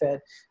CFED,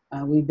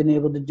 we've been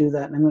able to do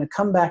that. And I'm going to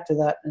come back to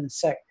that in a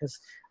sec, because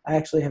I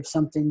actually have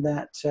something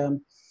that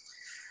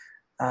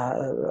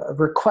a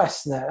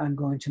request that I'm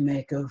going to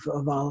make of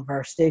all of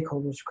our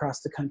stakeholders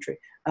across the country.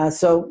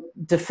 So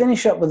to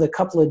finish up with a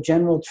couple of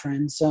general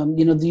trends,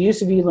 the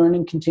use of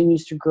e-learning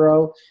continues to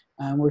grow.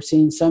 We're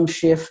seeing some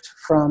shift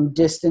from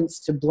distance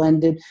to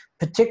blended,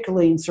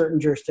 particularly in certain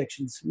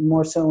jurisdictions,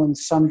 more so in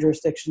some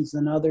jurisdictions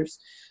than others.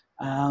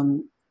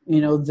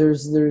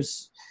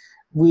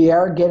 We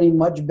are getting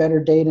much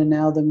better data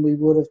now than we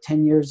would have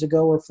 10 years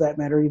ago, or for that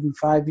matter, even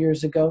 5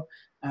 years ago.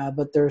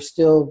 But there's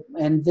still,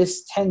 and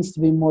this tends to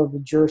be more of a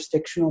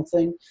jurisdictional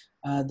thing.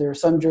 There are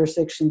some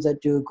jurisdictions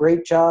that do a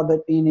great job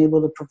at being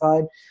able to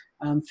provide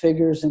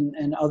figures,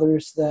 and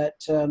others that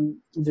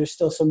there's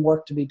still some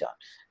work to be done.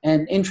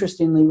 And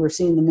interestingly, we're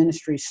seeing the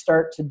ministry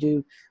start to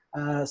do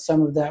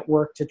some of that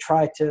work to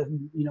try to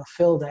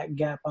fill that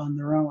gap on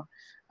their own.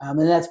 And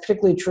that's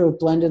particularly true of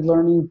blended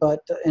learning,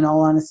 but in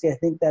all honesty, I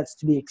think that's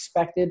to be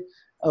expected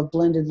of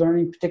blended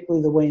learning,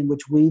 particularly the way in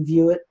which we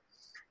view it.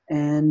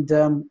 And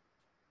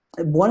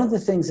one of the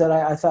things that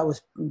I thought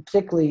was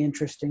particularly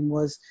interesting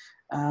was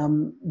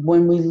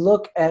when we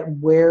look at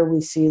where we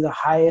see the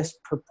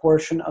highest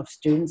proportion of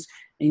students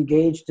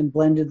engaged in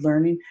blended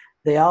learning,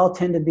 they all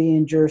tend to be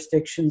in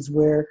jurisdictions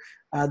where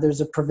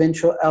there's a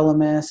provincial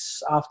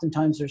LMS.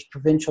 Oftentimes there's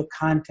provincial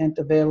content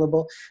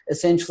available.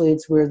 Essentially,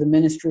 it's where the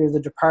ministry or the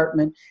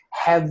department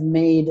have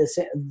made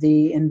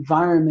the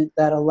environment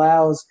that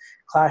allows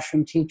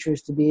classroom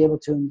teachers to be able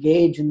to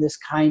engage in this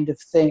kind of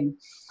thing.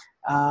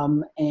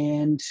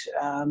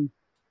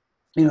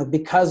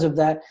 Because of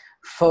that,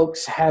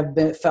 folks have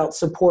felt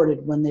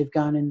supported when they've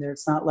gone in there.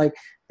 It's not like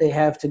they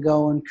have to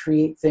go and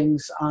create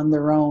things on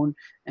their own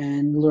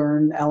and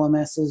learn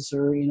LMSs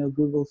or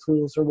Google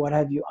tools or what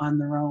have you on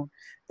their own.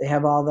 They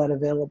have all that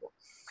available.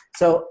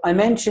 So I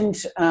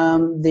mentioned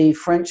the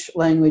French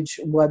language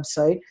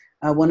website.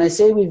 When I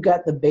say we've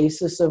got the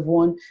basis of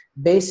one,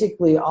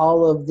 basically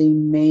all of the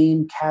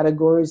main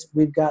categories,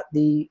 we've got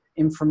the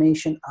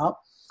information up.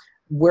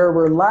 Where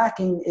we're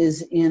lacking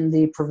is in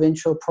the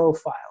provincial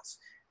profiles.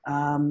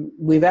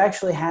 We've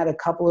actually had a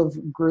couple of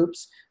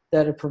groups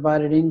that have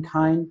provided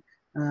in-kind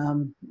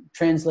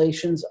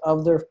translations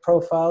of their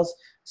profiles.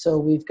 So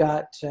we've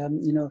got,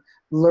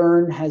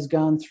 Learn has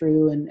gone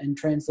through and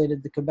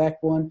translated the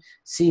Quebec one.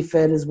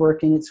 CFED is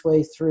working its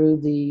way through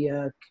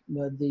the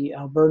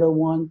Alberta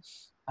one.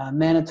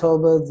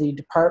 Manitoba, the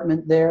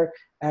department there,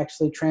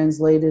 actually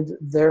translated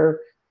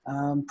their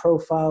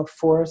profile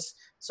for us.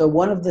 So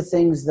one of the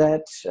things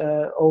that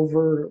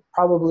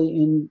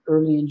probably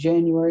early in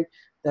January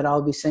that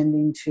I'll be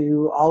sending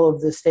to all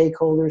of the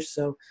stakeholders,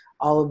 so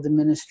all of the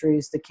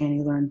ministries, the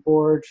CANeLearn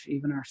board,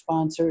 even our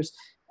sponsors,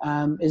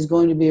 is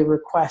going to be a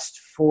request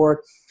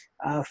for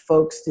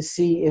folks to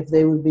see if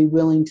they would be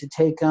willing to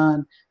take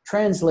on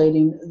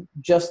translating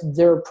just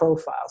their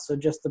profile, so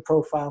just the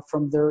profile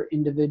from their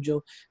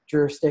individual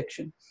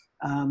jurisdiction.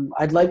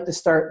 I'd like to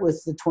start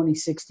with the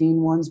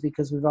 2016 ones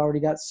because we've already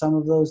got some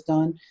of those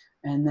done,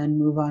 and then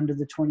move on to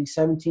the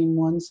 2017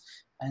 ones.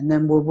 And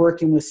then we're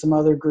working with some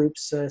other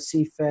groups,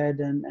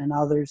 CFED and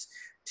others,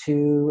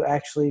 to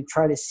actually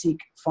try to seek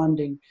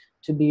funding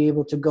to be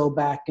able to go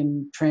back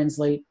and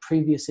translate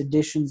previous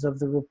editions of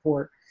the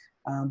report.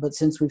 But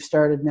since we've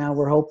started now,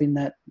 we're hoping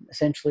that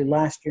essentially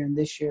last year and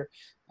this year,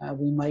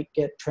 we might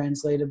get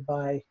translated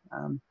by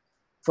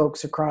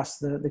folks across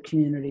the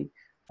community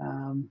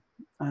on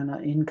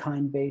an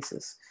in-kind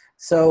basis.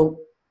 So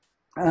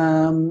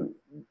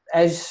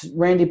as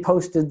Randy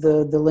posted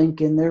the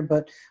link in there,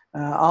 but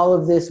all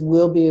of this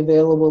will be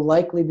available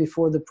likely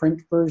before the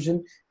print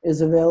version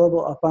is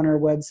available up on our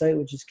website,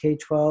 which is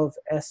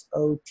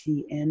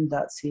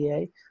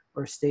K12sotn.ca,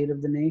 or State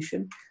of the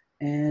Nation.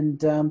 And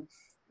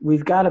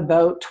We've got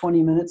about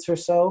 20 minutes or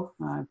so.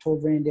 I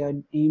told Randy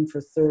I'd aim for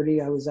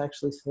 30. I was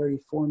actually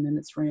 34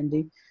 minutes,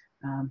 Randy.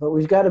 But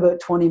we've got about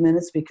 20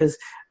 minutes because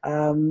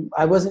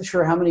I wasn't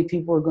sure how many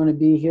people were going to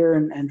be here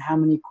and how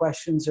many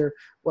questions or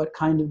what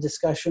kind of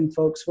discussion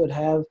folks would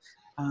have.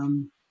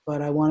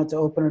 But I wanted to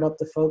open it up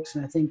to folks,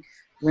 and I think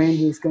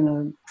Randy's going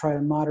to try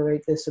to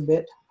moderate this a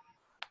bit.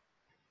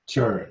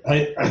 Sure.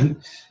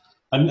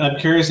 I'm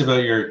curious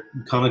about your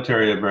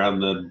commentary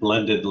around the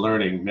blended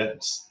learning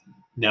that's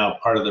now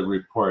part of the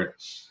report.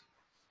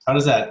 How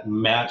does that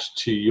match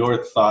to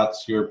your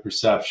thoughts, your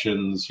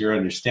perceptions, your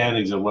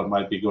understandings of what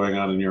might be going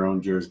on in your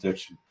own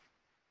jurisdiction?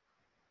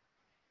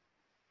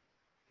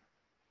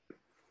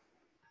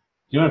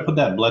 You want to put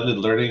that blended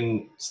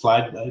learning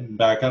slide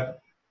back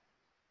up?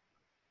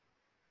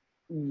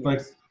 Yes.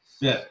 Like,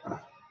 yeah.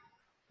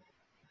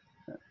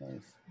 Let me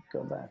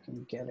go back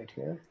and get it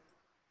here.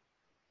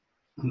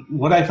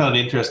 What I found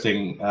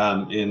interesting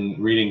in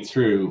reading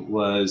through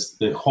was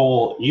the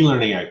whole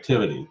e-learning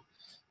activity.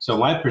 So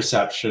my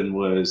perception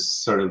was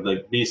sort of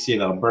like BC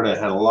and Alberta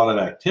had a lot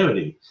of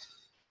activity.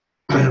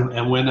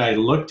 And when I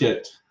looked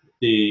at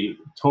the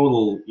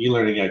total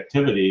e-learning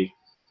activity,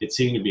 it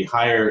seemed to be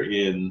higher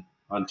in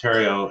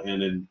Ontario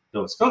and in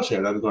Nova Scotia.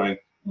 And I'm going,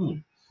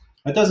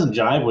 that doesn't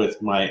jive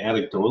with my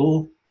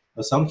anecdotal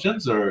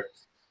assumptions or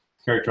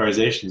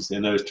characterizations.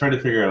 And I was trying to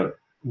figure out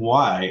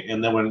why.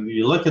 And then when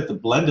you look at the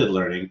blended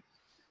learning,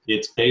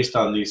 it's based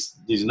on these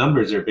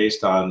numbers are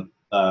based on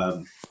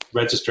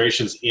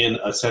registrations in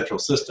a central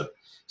system.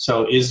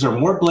 So is there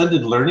more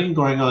blended learning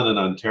going on in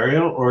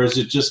Ontario, or is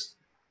it just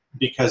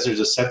because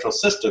there's a central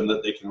system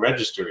that they can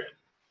register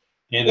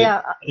in? And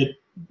Yeah.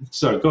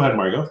 So go ahead,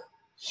 Margot.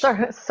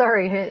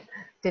 Sorry,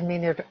 didn't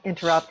mean to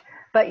interrupt.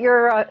 But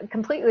you're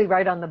completely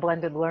right on the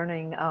blended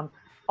learning.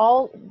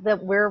 All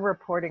that we're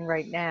reporting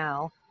right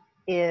now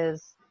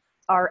is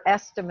our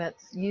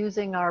estimates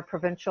using our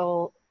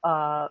provincial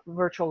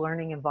virtual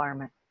learning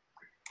environment.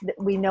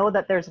 We know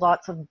that there's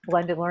lots of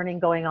blended learning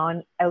going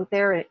on out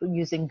there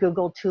using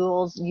Google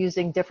tools,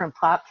 using different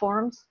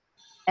platforms,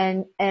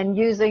 and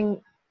using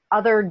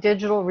other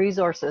digital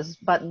resources,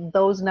 but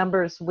those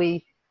numbers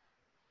we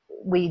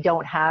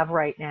don't have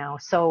right now.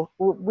 So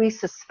we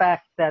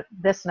suspect that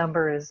this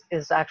number is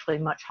actually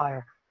much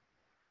higher.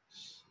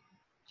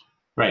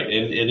 Right,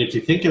 and if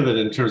you think of it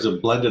in terms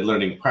of blended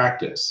learning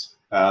practice,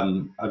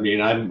 I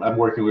mean, I'm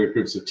working with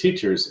groups of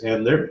teachers,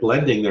 and they're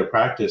blending their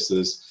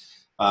practices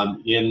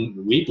in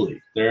Weebly.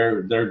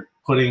 They're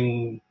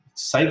putting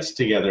sites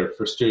together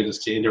for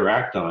students to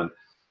interact on.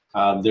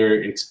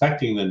 They're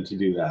expecting them to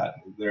do that.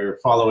 They're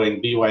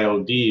following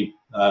BYOD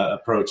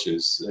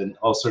approaches and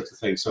all sorts of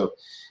things. So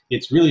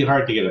it's really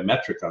hard to get a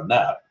metric on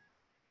that,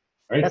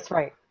 right? That's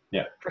right.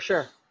 Yeah, for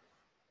sure.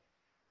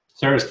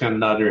 Sarah's kind of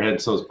nodding her head.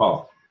 So is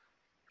Paul.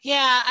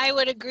 Yeah, I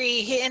would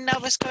agree. In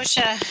Nova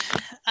Scotia,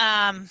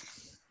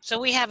 so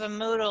we have a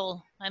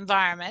Moodle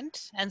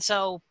environment, and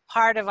so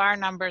part of our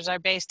numbers are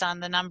based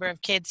on the number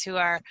of kids who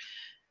are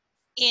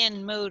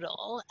in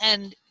Moodle,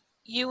 and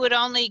you would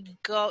only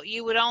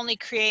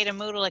create a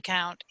Moodle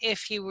account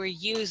if you were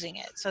using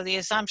it. So the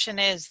assumption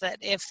is that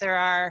if there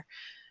are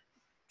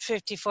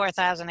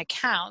 54,000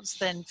 accounts,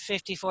 then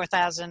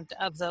 54,000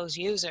 of those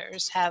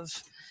users have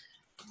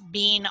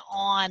been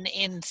on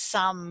in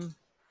some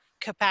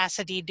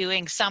capacity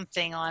doing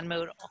something on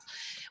Moodle.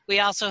 We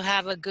also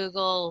have a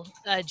Google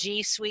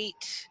G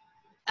Suite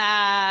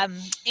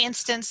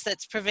instance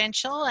that's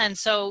provincial, and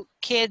so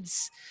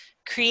kids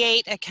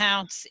create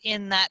accounts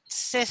in that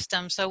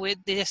system. So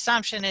the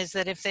assumption is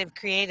that if they've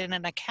created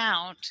an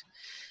account,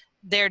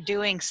 they're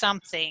doing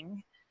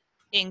something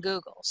in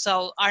Google.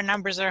 So our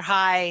numbers are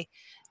high,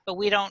 but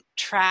we don't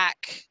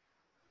track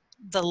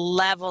the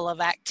level of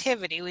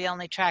activity. We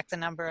only track the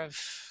number of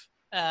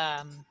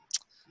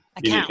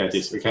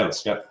accounts.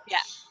 Accounts, yeah. Yeah.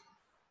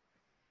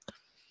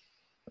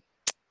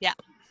 Yeah.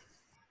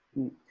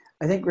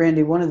 I think,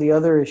 Randy, one of the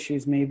other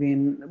issues maybe,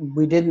 and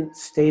we didn't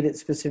state it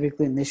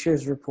specifically in this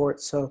year's report,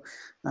 so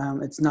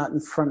it's not in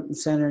front and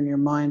center in your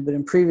mind, but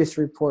in previous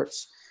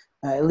reports,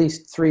 at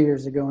least 3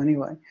 years ago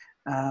anyway,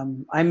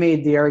 I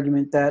made the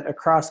argument that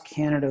across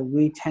Canada,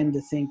 we tend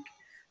to think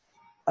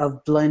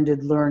of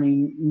blended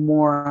learning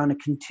more on a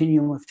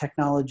continuum of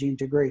technology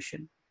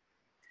integration,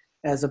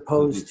 as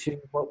opposed to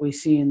what we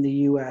see in the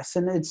US.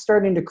 And it's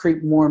starting to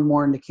creep more and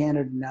more into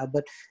Canada now,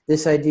 but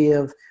this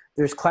idea of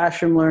there's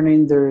classroom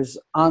learning, there's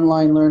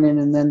online learning,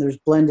 and then there's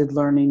blended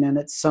learning, and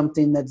it's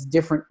something that's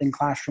different than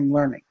classroom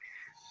learning.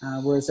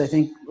 Whereas I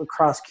think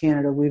across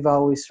Canada, we've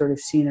always sort of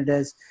seen it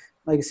as,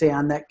 like I say,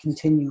 on that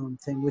continuum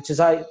thing, which is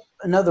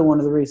another one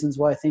of the reasons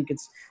why I think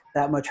it's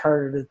that much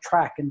harder to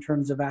track in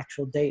terms of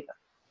actual data.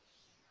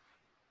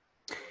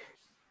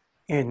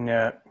 And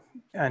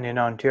in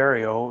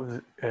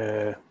Ontario,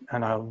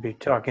 and I'll be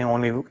talking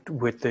only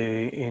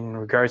in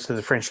regards to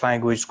the French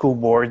language school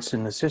boards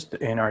in the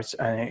system, in our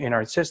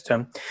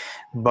system,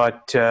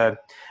 but under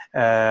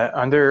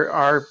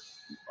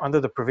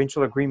the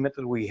provincial agreement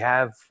that we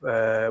have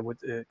with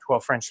the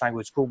 12 French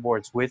language school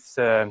boards with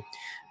the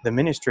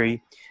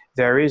ministry,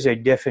 there is a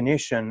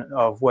definition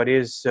of what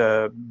is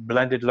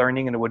blended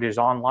learning and what is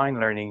online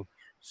learning.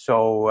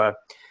 So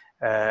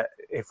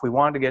if we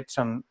want to get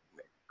some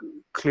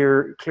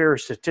clear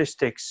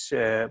statistics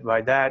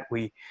by that,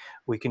 we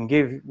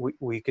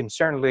can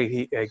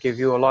certainly give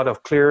you a lot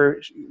of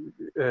clear,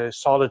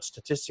 solid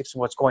statistics of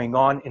what's going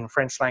on in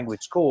French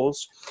language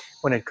schools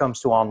when it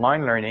comes to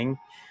online learning.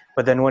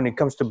 But then when it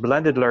comes to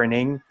blended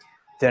learning,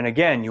 then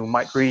again,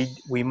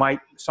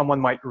 someone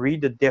might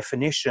read the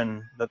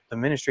definition that the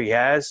ministry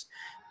has,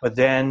 but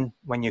then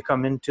when you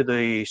come into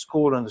the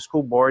school and the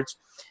school boards,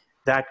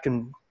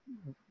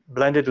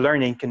 blended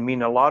learning can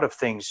mean a lot of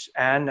things.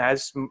 And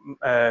as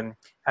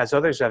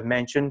others have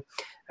mentioned,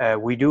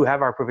 we do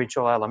have our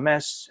provincial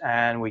LMS,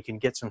 and we can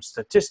get some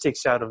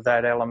statistics out of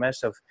that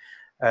LMS of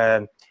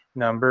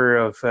number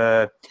of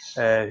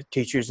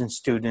teachers and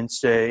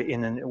students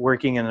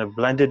working in a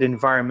blended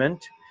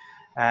environment.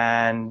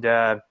 And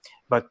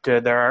but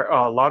there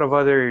are a lot of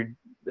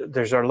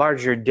there's a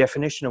larger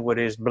definition of what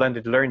is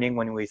blended learning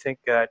when we think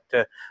that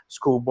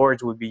school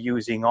boards would be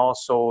using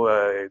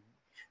also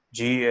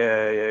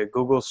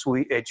Google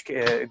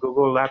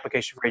Google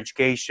application for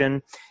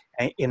education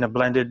in a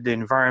blended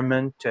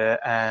environment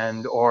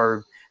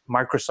or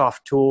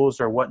Microsoft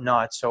tools or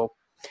whatnot. So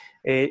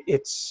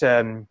it's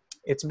a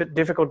bit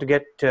difficult to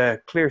get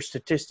clear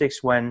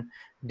statistics when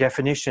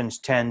definitions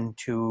tend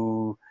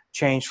to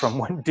change from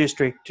one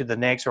district to the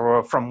next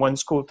or from one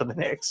school to the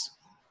next.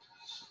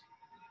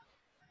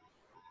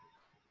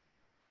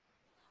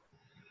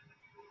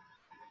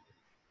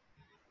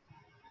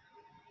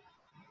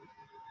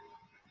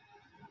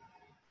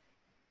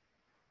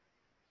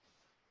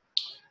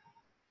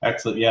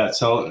 Excellent. Yeah.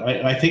 So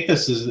I think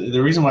this is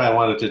the reason why I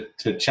wanted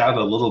to chat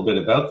a little bit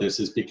about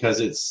this, is because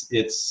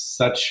it's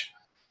such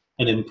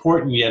an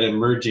important yet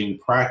emerging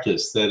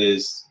practice that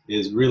is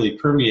really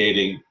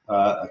permeating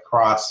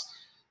across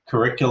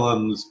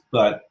curriculums,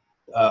 but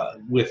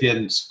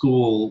within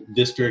school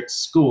districts,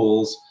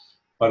 schools,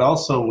 but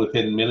also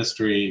within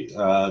ministry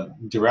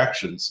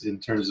directions in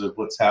terms of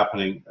what's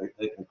happening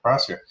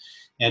across here,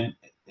 and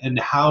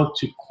how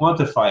to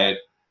quantify it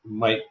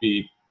might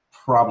be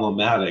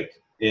problematic.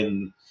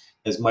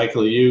 As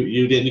Michael,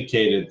 you'd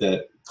indicated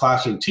that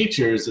classroom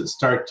teachers that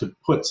start to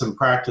put some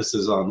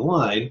practices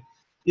online,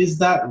 is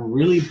that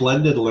really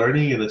blended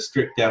learning in a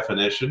strict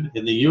definition?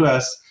 In the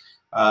U.S.,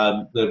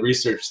 the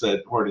research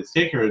that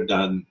Horton-Taker had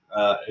done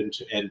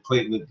and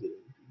Clayton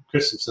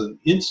Christensen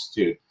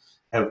Institute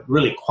have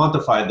really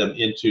quantified them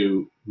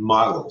into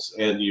models,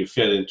 and you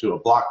fit into a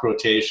block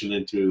rotation,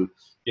 into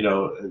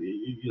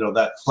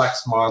that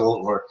flex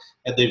model,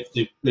 and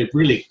they've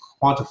really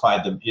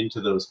quantified them into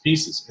those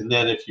pieces. And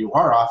then if you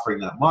are offering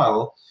that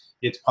model,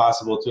 it's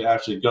possible to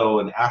actually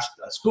go and ask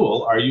a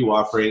school, are you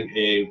offering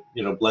a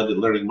blended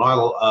learning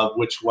model of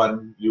which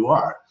one you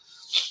are?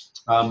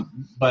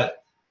 But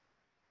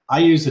I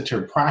use the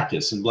term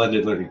practice and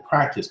blended learning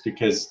practice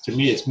because to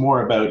me it's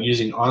more about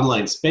using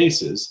online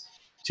spaces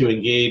to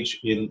engage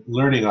in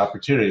learning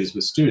opportunities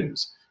with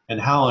students.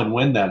 And how and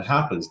when that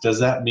happens, does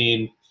that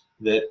mean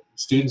that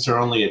students are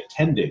only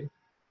attending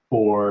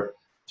for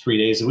 3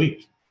 days a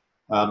week?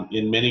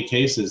 In many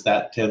cases,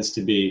 that tends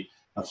to be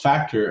a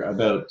factor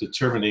about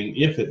determining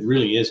if it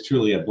really is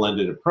truly a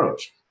blended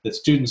approach, that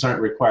students aren't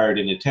required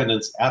in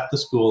attendance at the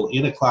school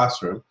in a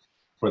classroom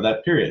for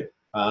that period.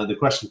 The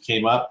question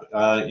came up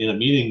in a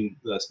meeting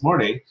this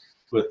morning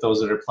with those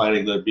that are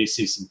planning the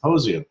BC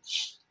Symposium.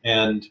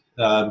 And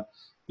the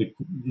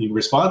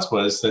response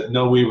was that,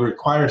 no, we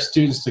require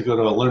students to go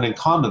to a learning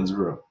commons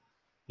room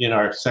in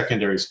our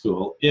secondary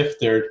school if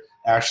they're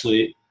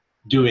actually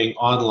doing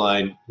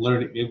online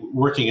learning,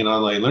 working in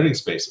online learning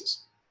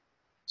spaces.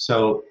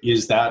 So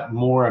is that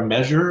more a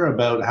measure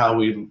about how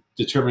we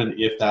determine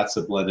if that's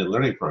a blended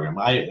learning program?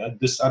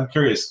 I'm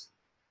curious.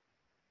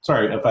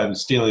 Sorry if I'm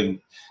stealing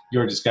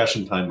your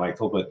discussion time,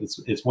 Michael, but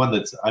it's one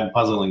that's I'm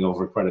puzzling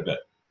over quite a bit.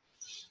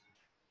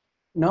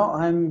 No,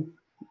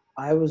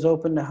 I was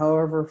open to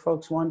however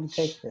folks wanted to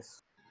take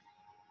this.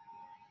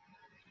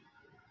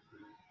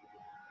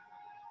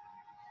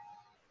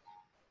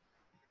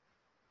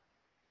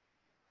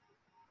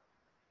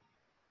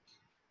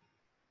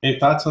 Any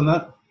thoughts on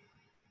that?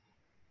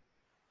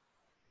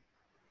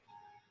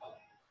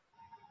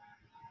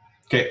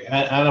 Okay,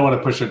 I don't want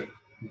to push it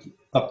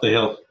up the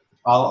hill.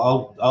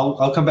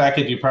 I'll come back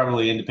at you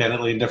probably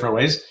independently in different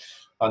ways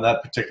on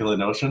that particular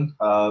notion.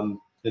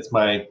 It's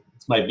my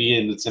bee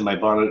and it's in my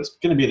bonnet. It's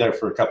going to be there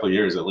for a couple of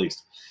years at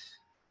least.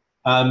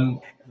 Are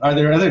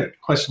there other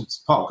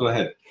questions? Paul, go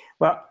ahead.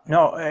 Well,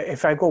 no.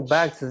 If I go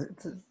back to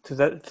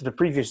the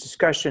previous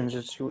discussions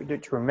that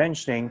you were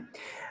mentioning,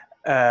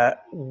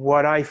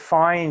 what I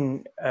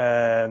find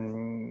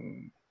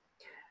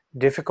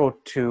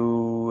difficult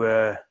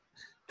to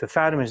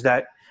fathom is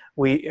that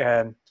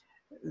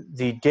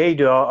the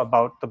data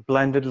about the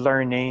blended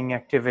learning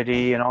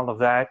activity and all of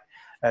that,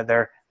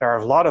 there are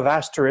a lot of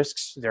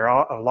asterisks, there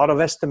are a lot of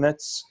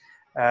estimates.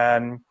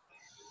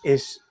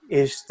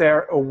 Is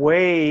there a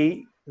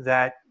way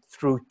that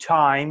through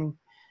time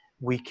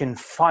we can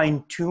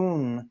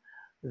fine-tune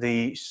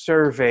the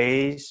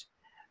surveys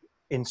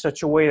in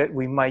such a way that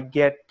we might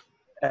get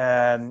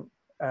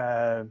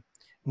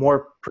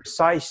more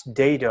precise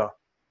data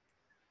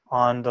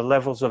on the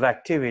levels of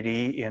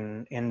activity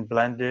in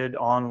blended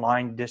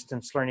online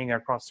distance learning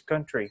across the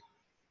country.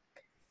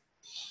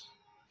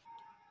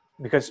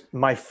 Because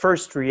my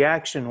first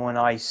reaction when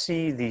I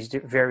see these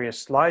various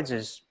slides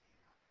is,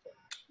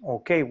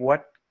 okay,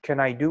 what can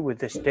I do with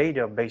this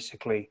data?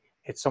 Basically,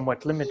 it's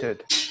somewhat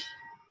limited.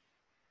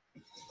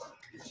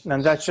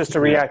 And that's just a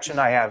reaction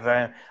I have.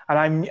 And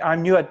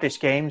I'm new at this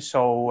game,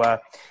 so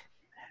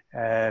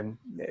and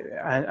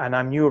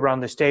I'm new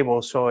around this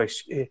table, so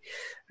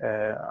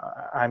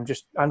I'm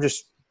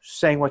just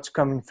saying what's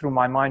coming through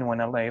my mind when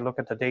I look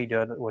at the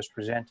data that was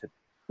presented.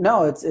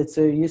 No, it's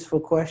a useful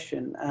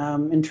question.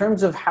 In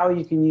terms of how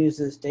you can use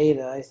this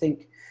data, I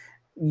think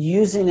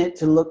using it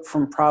to look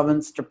from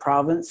province to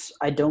province,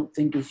 I don't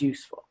think is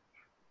useful.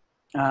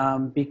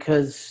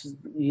 Because,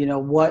 you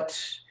know,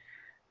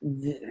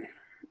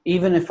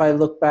 even if I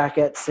look back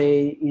at,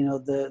 say, you know,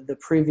 the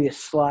previous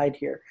slide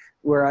here,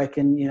 where I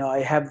can, you know,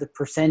 I have the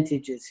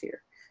percentages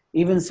here,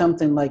 even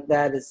something like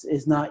that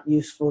is not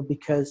useful,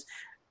 because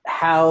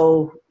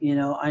how, you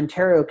know,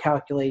 Ontario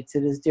calculates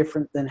it is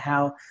different than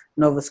how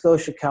Nova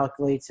Scotia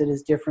calculates it,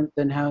 is different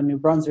than how New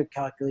Brunswick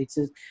calculates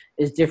it,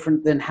 is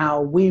different than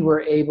how we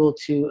were able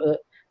to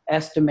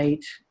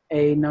estimate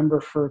a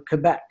number for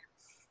Quebec.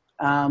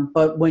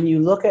 But when you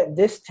look at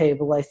this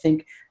table, I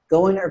think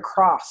going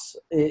across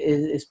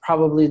is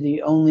probably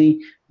the only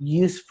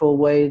useful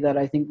way that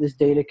I think this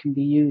data can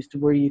be used,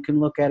 where you can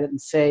look at it and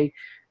say,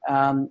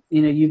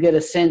 you know, you get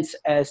a sense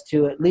as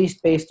to, at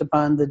least based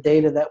upon the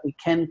data that we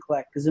can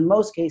collect, because in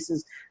most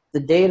cases, the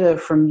data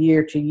from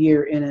year to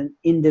year in an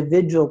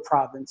individual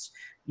province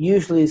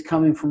usually is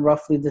coming from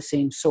roughly the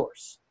same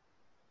source.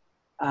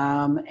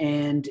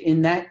 And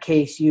in that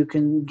case, you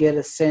can get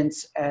a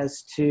sense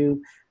as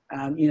to,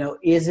 you know,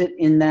 is it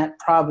in that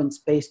province,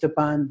 based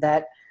upon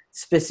that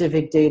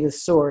specific data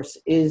source,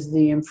 is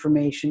the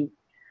information,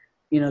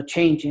 you know,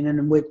 changing, and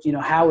in which, you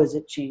know, how is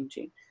it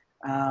changing?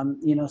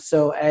 You know,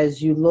 so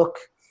as you look,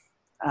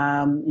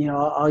 you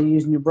know, I'll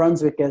use New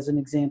Brunswick as an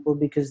example,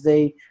 because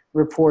they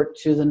report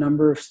to the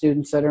number of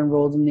students that are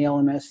enrolled in the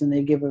LMS, and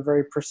they give a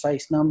very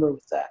precise number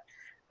with that.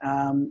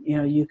 You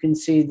know, you can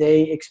see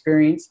they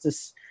experienced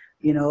this,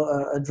 you know,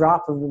 a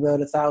drop of about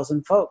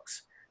 1,000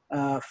 folks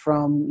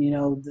from, you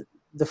know,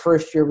 the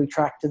first year we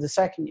tracked to the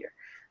second year.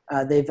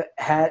 They've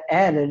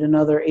added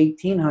another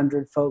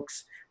 1,800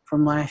 folks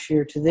from last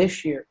year to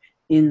this year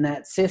in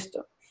that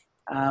system.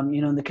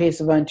 You know, in the case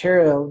of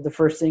Ontario, the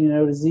first thing you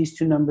note is these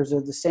two numbers are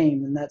the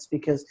same, and that's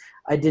because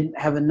I didn't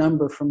have a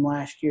number from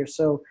last year.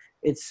 So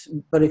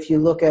but if you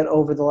look at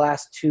over the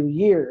last 2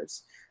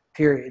 years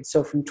period,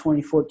 so from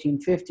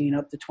 2014-15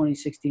 up to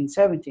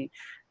 2016-17,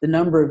 the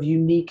number of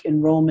unique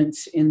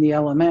enrollments in the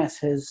LMS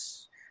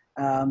has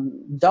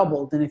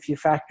doubled. And if you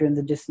factor in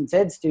the distance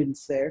ed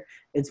students there,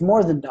 it's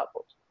more than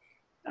doubled.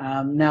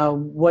 Now,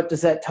 what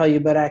does that tell you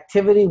about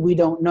activity? We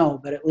don't know,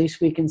 but at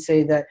least we can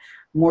say that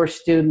more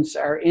students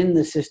are in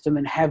the system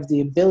and have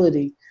the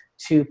ability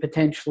to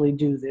potentially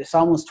do this.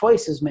 Almost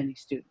twice as many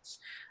students.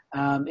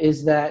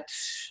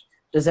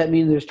 Does that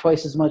mean there's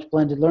twice as much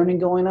blended learning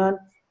going on?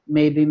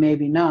 Maybe,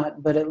 maybe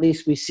not, but at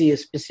least we see a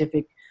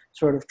specific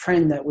sort of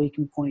trend that we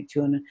can point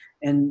to.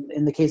 And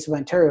in the case of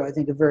Ontario, I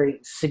think a very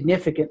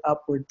significant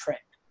upward trend.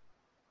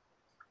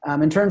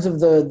 In terms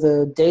of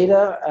the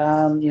data,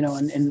 you know,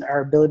 and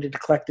our ability to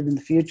collect it in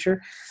the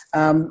future,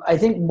 I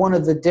think one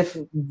of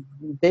the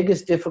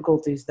biggest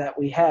difficulties that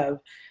we have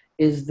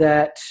is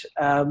that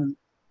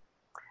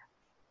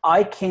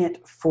I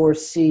can't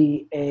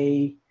foresee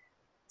a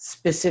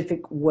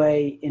specific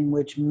way in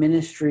which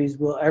ministries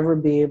will ever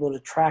be able to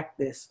track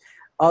this,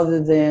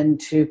 other than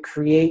to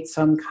create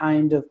some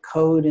kind of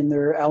code in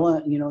their,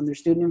 you know, in their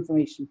student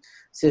information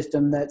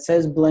system that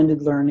says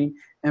blended learning,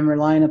 and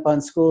relying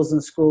upon schools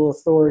and school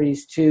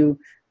authorities to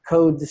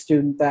code the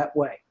student that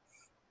way.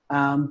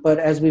 But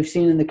as we've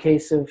seen in the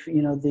case of,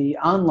 you know, the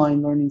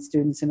online learning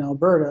students in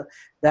Alberta,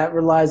 that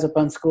relies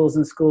upon schools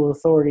and school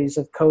authorities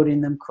of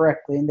coding them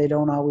correctly, and they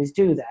don't always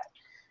do that.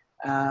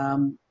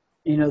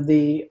 You know,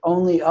 the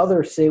only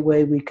other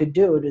way we could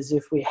do it is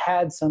if we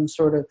had some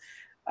sort of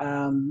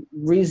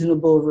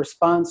reasonable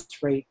response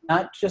rate,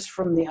 not just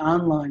from the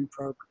online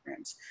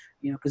programs,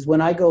 you know, because when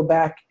I go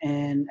back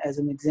and, as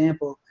an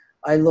example,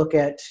 I look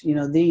at, you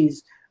know,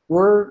 these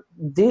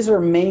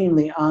are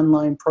mainly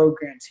online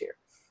programs here.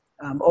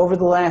 Over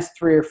the last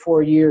 3 or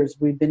 4 years,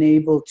 we've been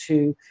able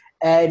to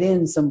add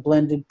in some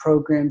blended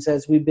programs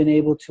as we've been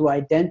able to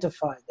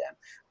identify them,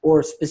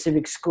 or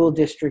specific school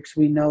districts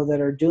we know that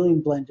are doing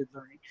blended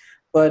learning.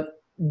 But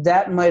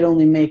that might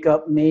only make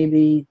up,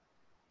 maybe,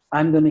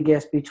 I'm going to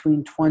guess,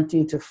 between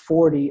 20 to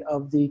 40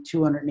 of the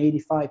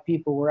 285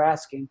 people we're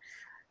asking,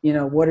 you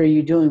know, what are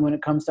you doing when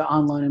it comes to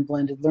online and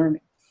blended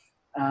learning?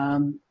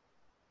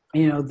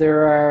 You know,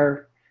 there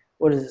are,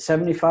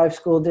 75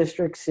 school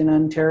districts in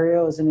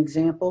Ontario, as an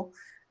example.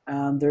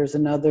 There's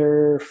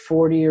another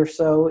 40 or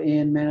so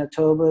in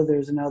Manitoba.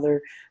 There's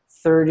another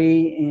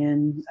 30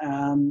 in,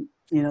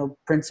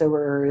 Prince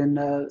Edward, or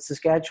in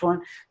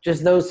Saskatchewan.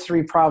 Just those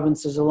 3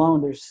 provinces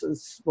alone, there's,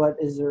 what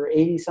is there,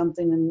 80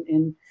 something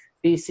in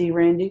BC,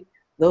 Randy?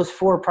 Those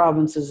 4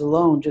 provinces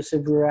alone, just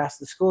if we were asked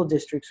the school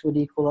districts, would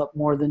equal up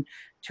more than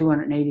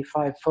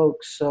 285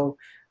 folks. So,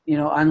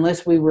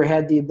 unless we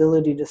had the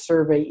ability to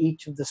survey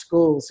each of the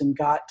schools and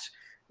got,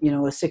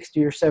 a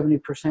 60 or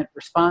 70%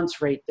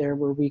 response rate there,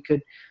 where we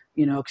could,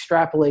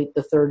 extrapolate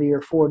the 30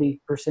 or 40%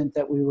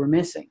 that we were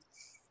missing.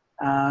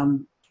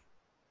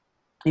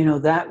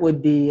 That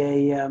would be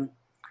a,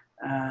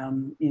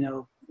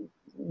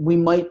 we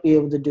might be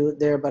able to do it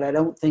there, but I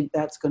don't think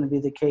that's going to be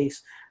the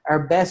case.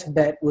 Our best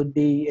bet would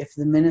be if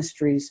the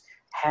ministries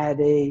had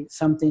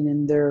something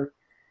in their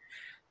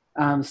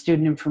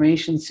student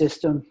information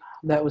system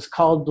that was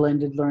called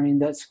blended learning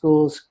that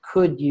schools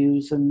could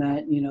use, and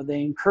that,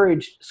 they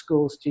encouraged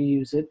schools to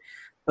use it.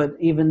 But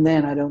even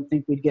then, I don't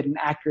think we'd get an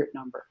accurate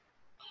number.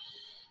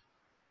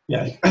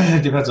 Yeah,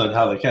 it depends on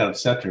how they count, et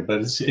cetera. But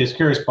it's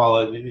curious,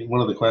 Paula,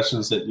 one of the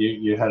questions that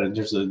you had in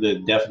terms of the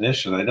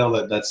definition, I know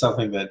that that's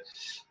something that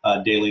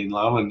Daleen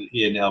Lauman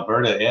in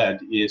Alberta Ed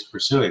is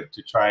pursuing,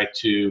 to try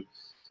to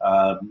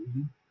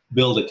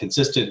build a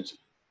consistent,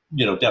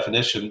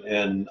 definition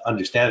and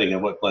understanding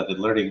of what blended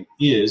learning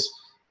is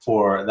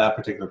for that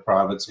particular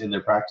province in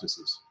their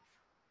practices.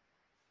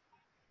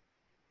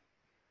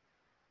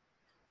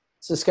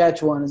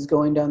 Saskatchewan is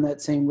going down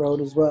that same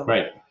road as well.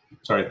 Right.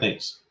 Sorry,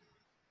 thanks.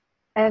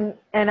 And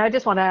I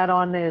just want to add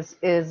on I was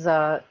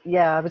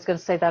going to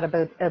say that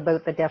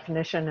about the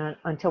definition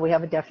until we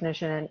have a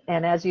definition.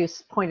 And as you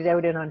pointed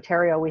out, in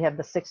Ontario, we have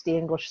the 60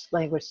 English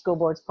language school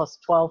boards plus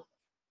 12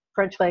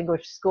 French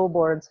language school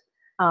boards.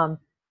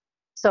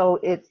 So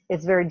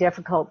it's very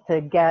difficult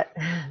to get,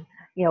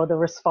 the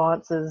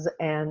responses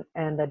and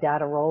the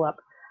data roll up.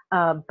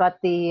 But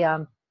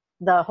the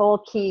whole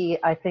key,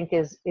 I think,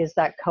 is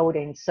that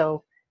coding.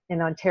 So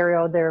in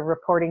Ontario, they're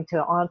reporting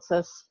to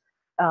ONSIS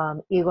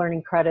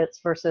e-learning credits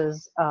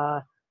versus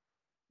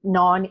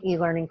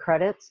non-e-learning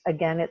credits.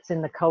 Again, it's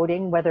in the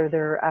coding, whether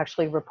they're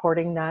actually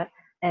reporting that.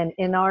 And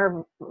in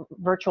our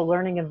virtual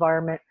learning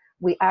environment,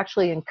 we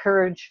actually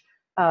encourage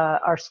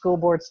our school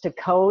boards to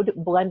code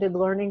blended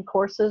learning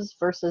courses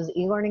versus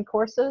e-learning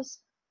courses.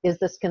 Is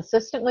this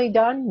consistently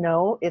done?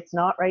 No, it's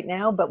not right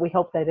now, but we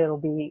hope that it'll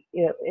be,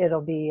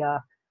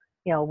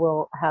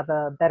 we'll have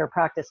a better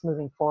practice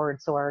moving forward,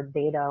 so our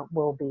data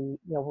will be,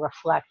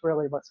 reflect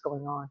really what's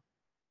going on.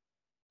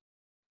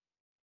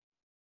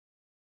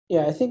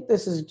 Yeah, I think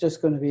this is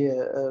just going to be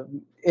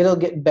it'll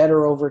get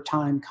better over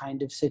time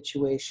kind of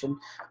situation,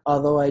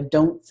 although I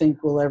don't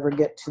think we'll ever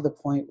get to the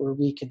point where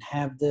we can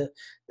have the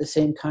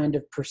same kind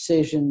of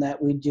precision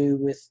that we do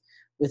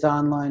with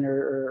online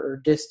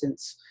or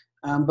distance.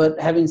 But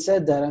having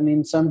said that, I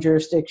mean, some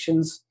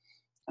jurisdictions,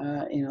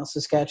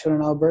 Saskatchewan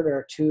and Alberta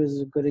are 2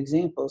 as good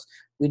examples.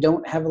 We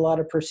don't have a lot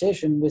of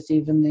precision with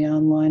even the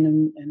online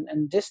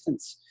and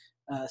distance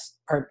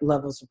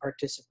levels of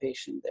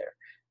participation there.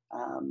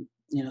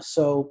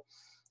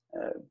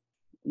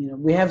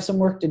 We have some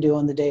work to do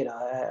on the data.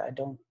 I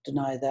don't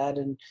deny that,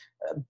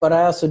 but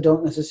I also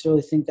don't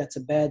necessarily think that's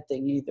a bad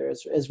thing either.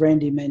 As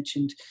Randy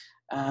mentioned,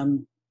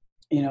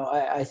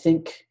 I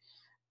think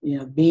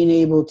being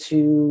able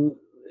to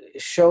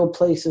show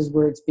places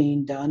where it's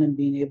being done and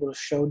being able to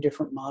show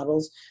different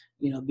models,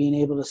 being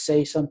able to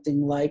say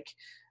something like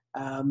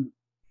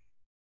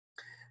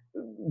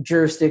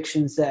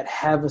jurisdictions that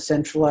have a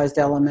centralized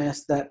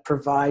LMS that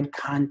provide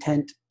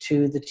content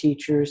to the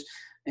teachers,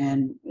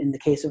 and in the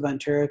case of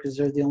Ontario, because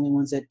they're the only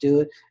ones that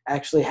do it,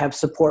 actually have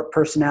support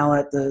personnel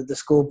at the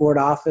school board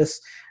office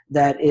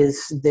that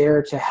is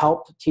there to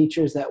help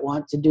teachers that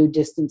want to do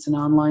distance and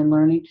online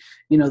learning.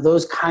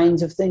 Those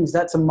kinds of things,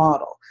 that's a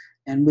model.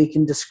 And we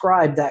can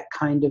describe that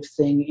kind of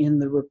thing in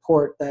the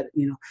report, that,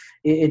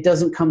 it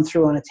doesn't come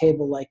through on a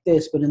table like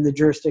this, but in the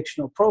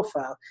jurisdictional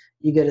profile,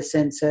 you get a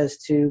sense as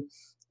to,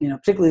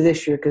 particularly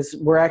this year, because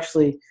we're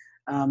actually,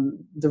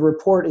 the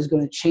report is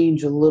going to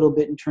change a little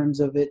bit in terms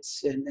of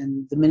its,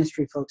 and the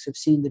ministry folks have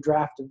seen the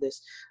draft of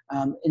this.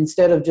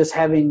 Instead of just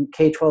having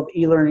K-12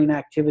 e-learning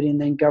activity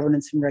and then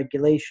governance and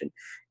regulation,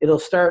 it'll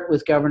start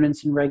with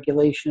governance and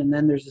regulation, and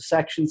then there's a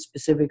section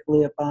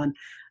specifically upon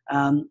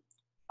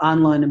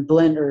online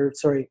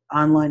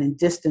and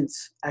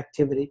distance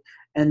activity,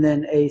 and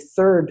then a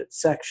third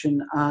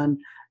section on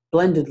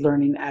blended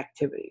learning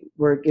activity,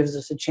 where it gives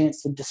us a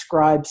chance to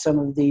describe some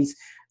of these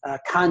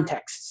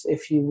contexts,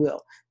 if you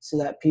will, so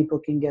that people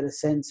can get a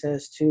sense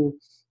as to,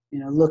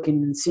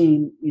 looking and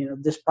seeing,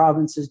 this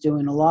province is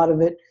doing a lot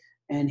of it,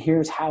 and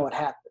here's how it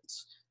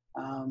happens.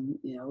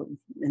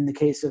 In the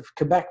case of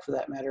Quebec, for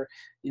that matter,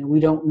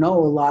 we don't know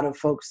a lot of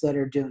folks that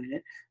are doing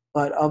it,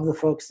 but of the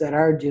folks that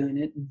are doing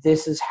it,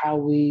 this is how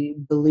we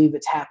believe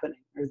it's happening,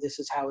 or this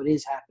is how it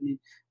is happening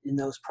in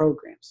those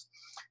programs.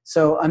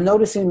 So I'm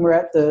noticing we're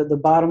at the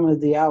bottom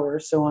of the hour.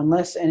 So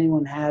unless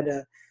anyone had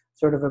a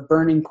sort of a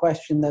burning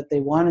question that they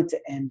wanted to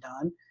end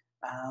on,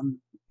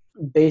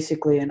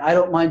 basically, and I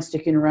don't mind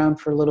sticking around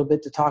for a little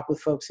bit to talk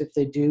with folks if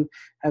they do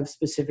have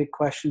specific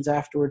questions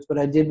afterwards, but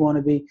I did want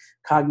to be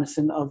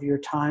cognizant of your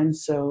time.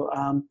 So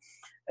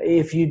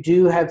if you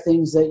do have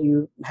things that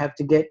you have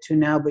to get to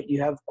now, but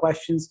you have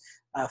questions,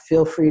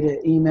 feel free to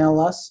email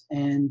us.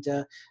 And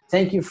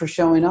thank you for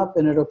showing up.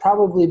 And it'll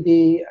probably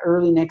be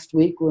early next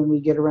week when we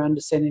get around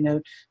to sending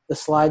out the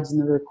slides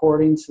and the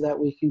recording so that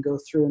we can go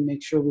through and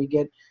make sure we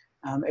get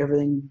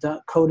everything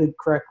coded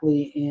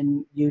correctly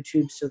in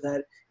YouTube so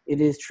that it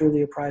is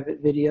truly a private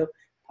video.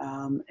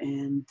 I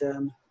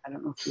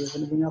don't know if you have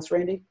anything else,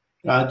 Randy?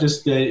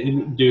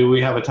 Do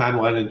we have a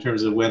timeline in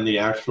terms of when the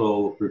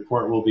actual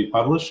report will be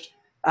published?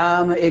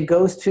 It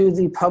goes to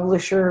the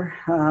publisher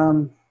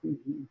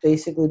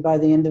basically by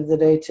the end of the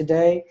day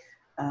today.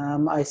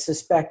 I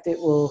suspect it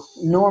will,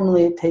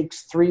 normally it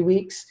takes 3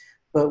 weeks,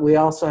 but we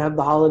also have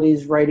the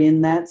holidays right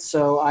in that.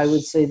 So I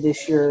would say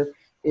this year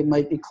it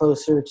might be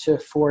closer to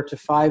 4 to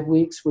 5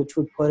 weeks, which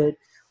would put it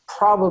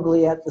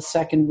probably at the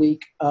second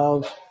week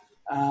of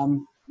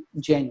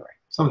January.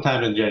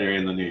 Sometime in January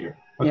in the new year.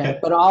 Okay. Yeah,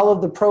 but all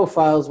of the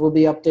profiles will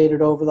be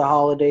updated over the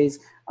holidays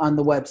on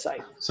the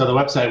website. So the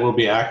website will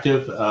be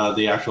active.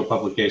 The actual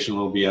publication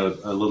will be out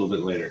a little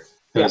bit later.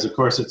 Because, of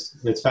course,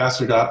 it's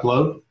faster to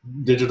upload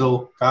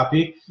digital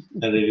copy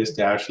than it is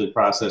to actually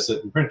process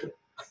it and print it.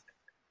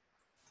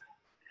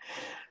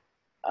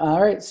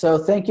 All right. So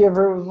thank you,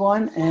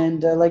 everyone.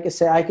 And like I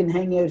say, I can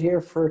hang out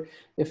here for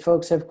if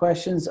folks have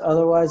questions.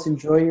 Otherwise,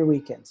 enjoy your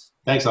weekends.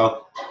 Thanks,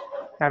 all.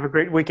 Have a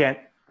great weekend.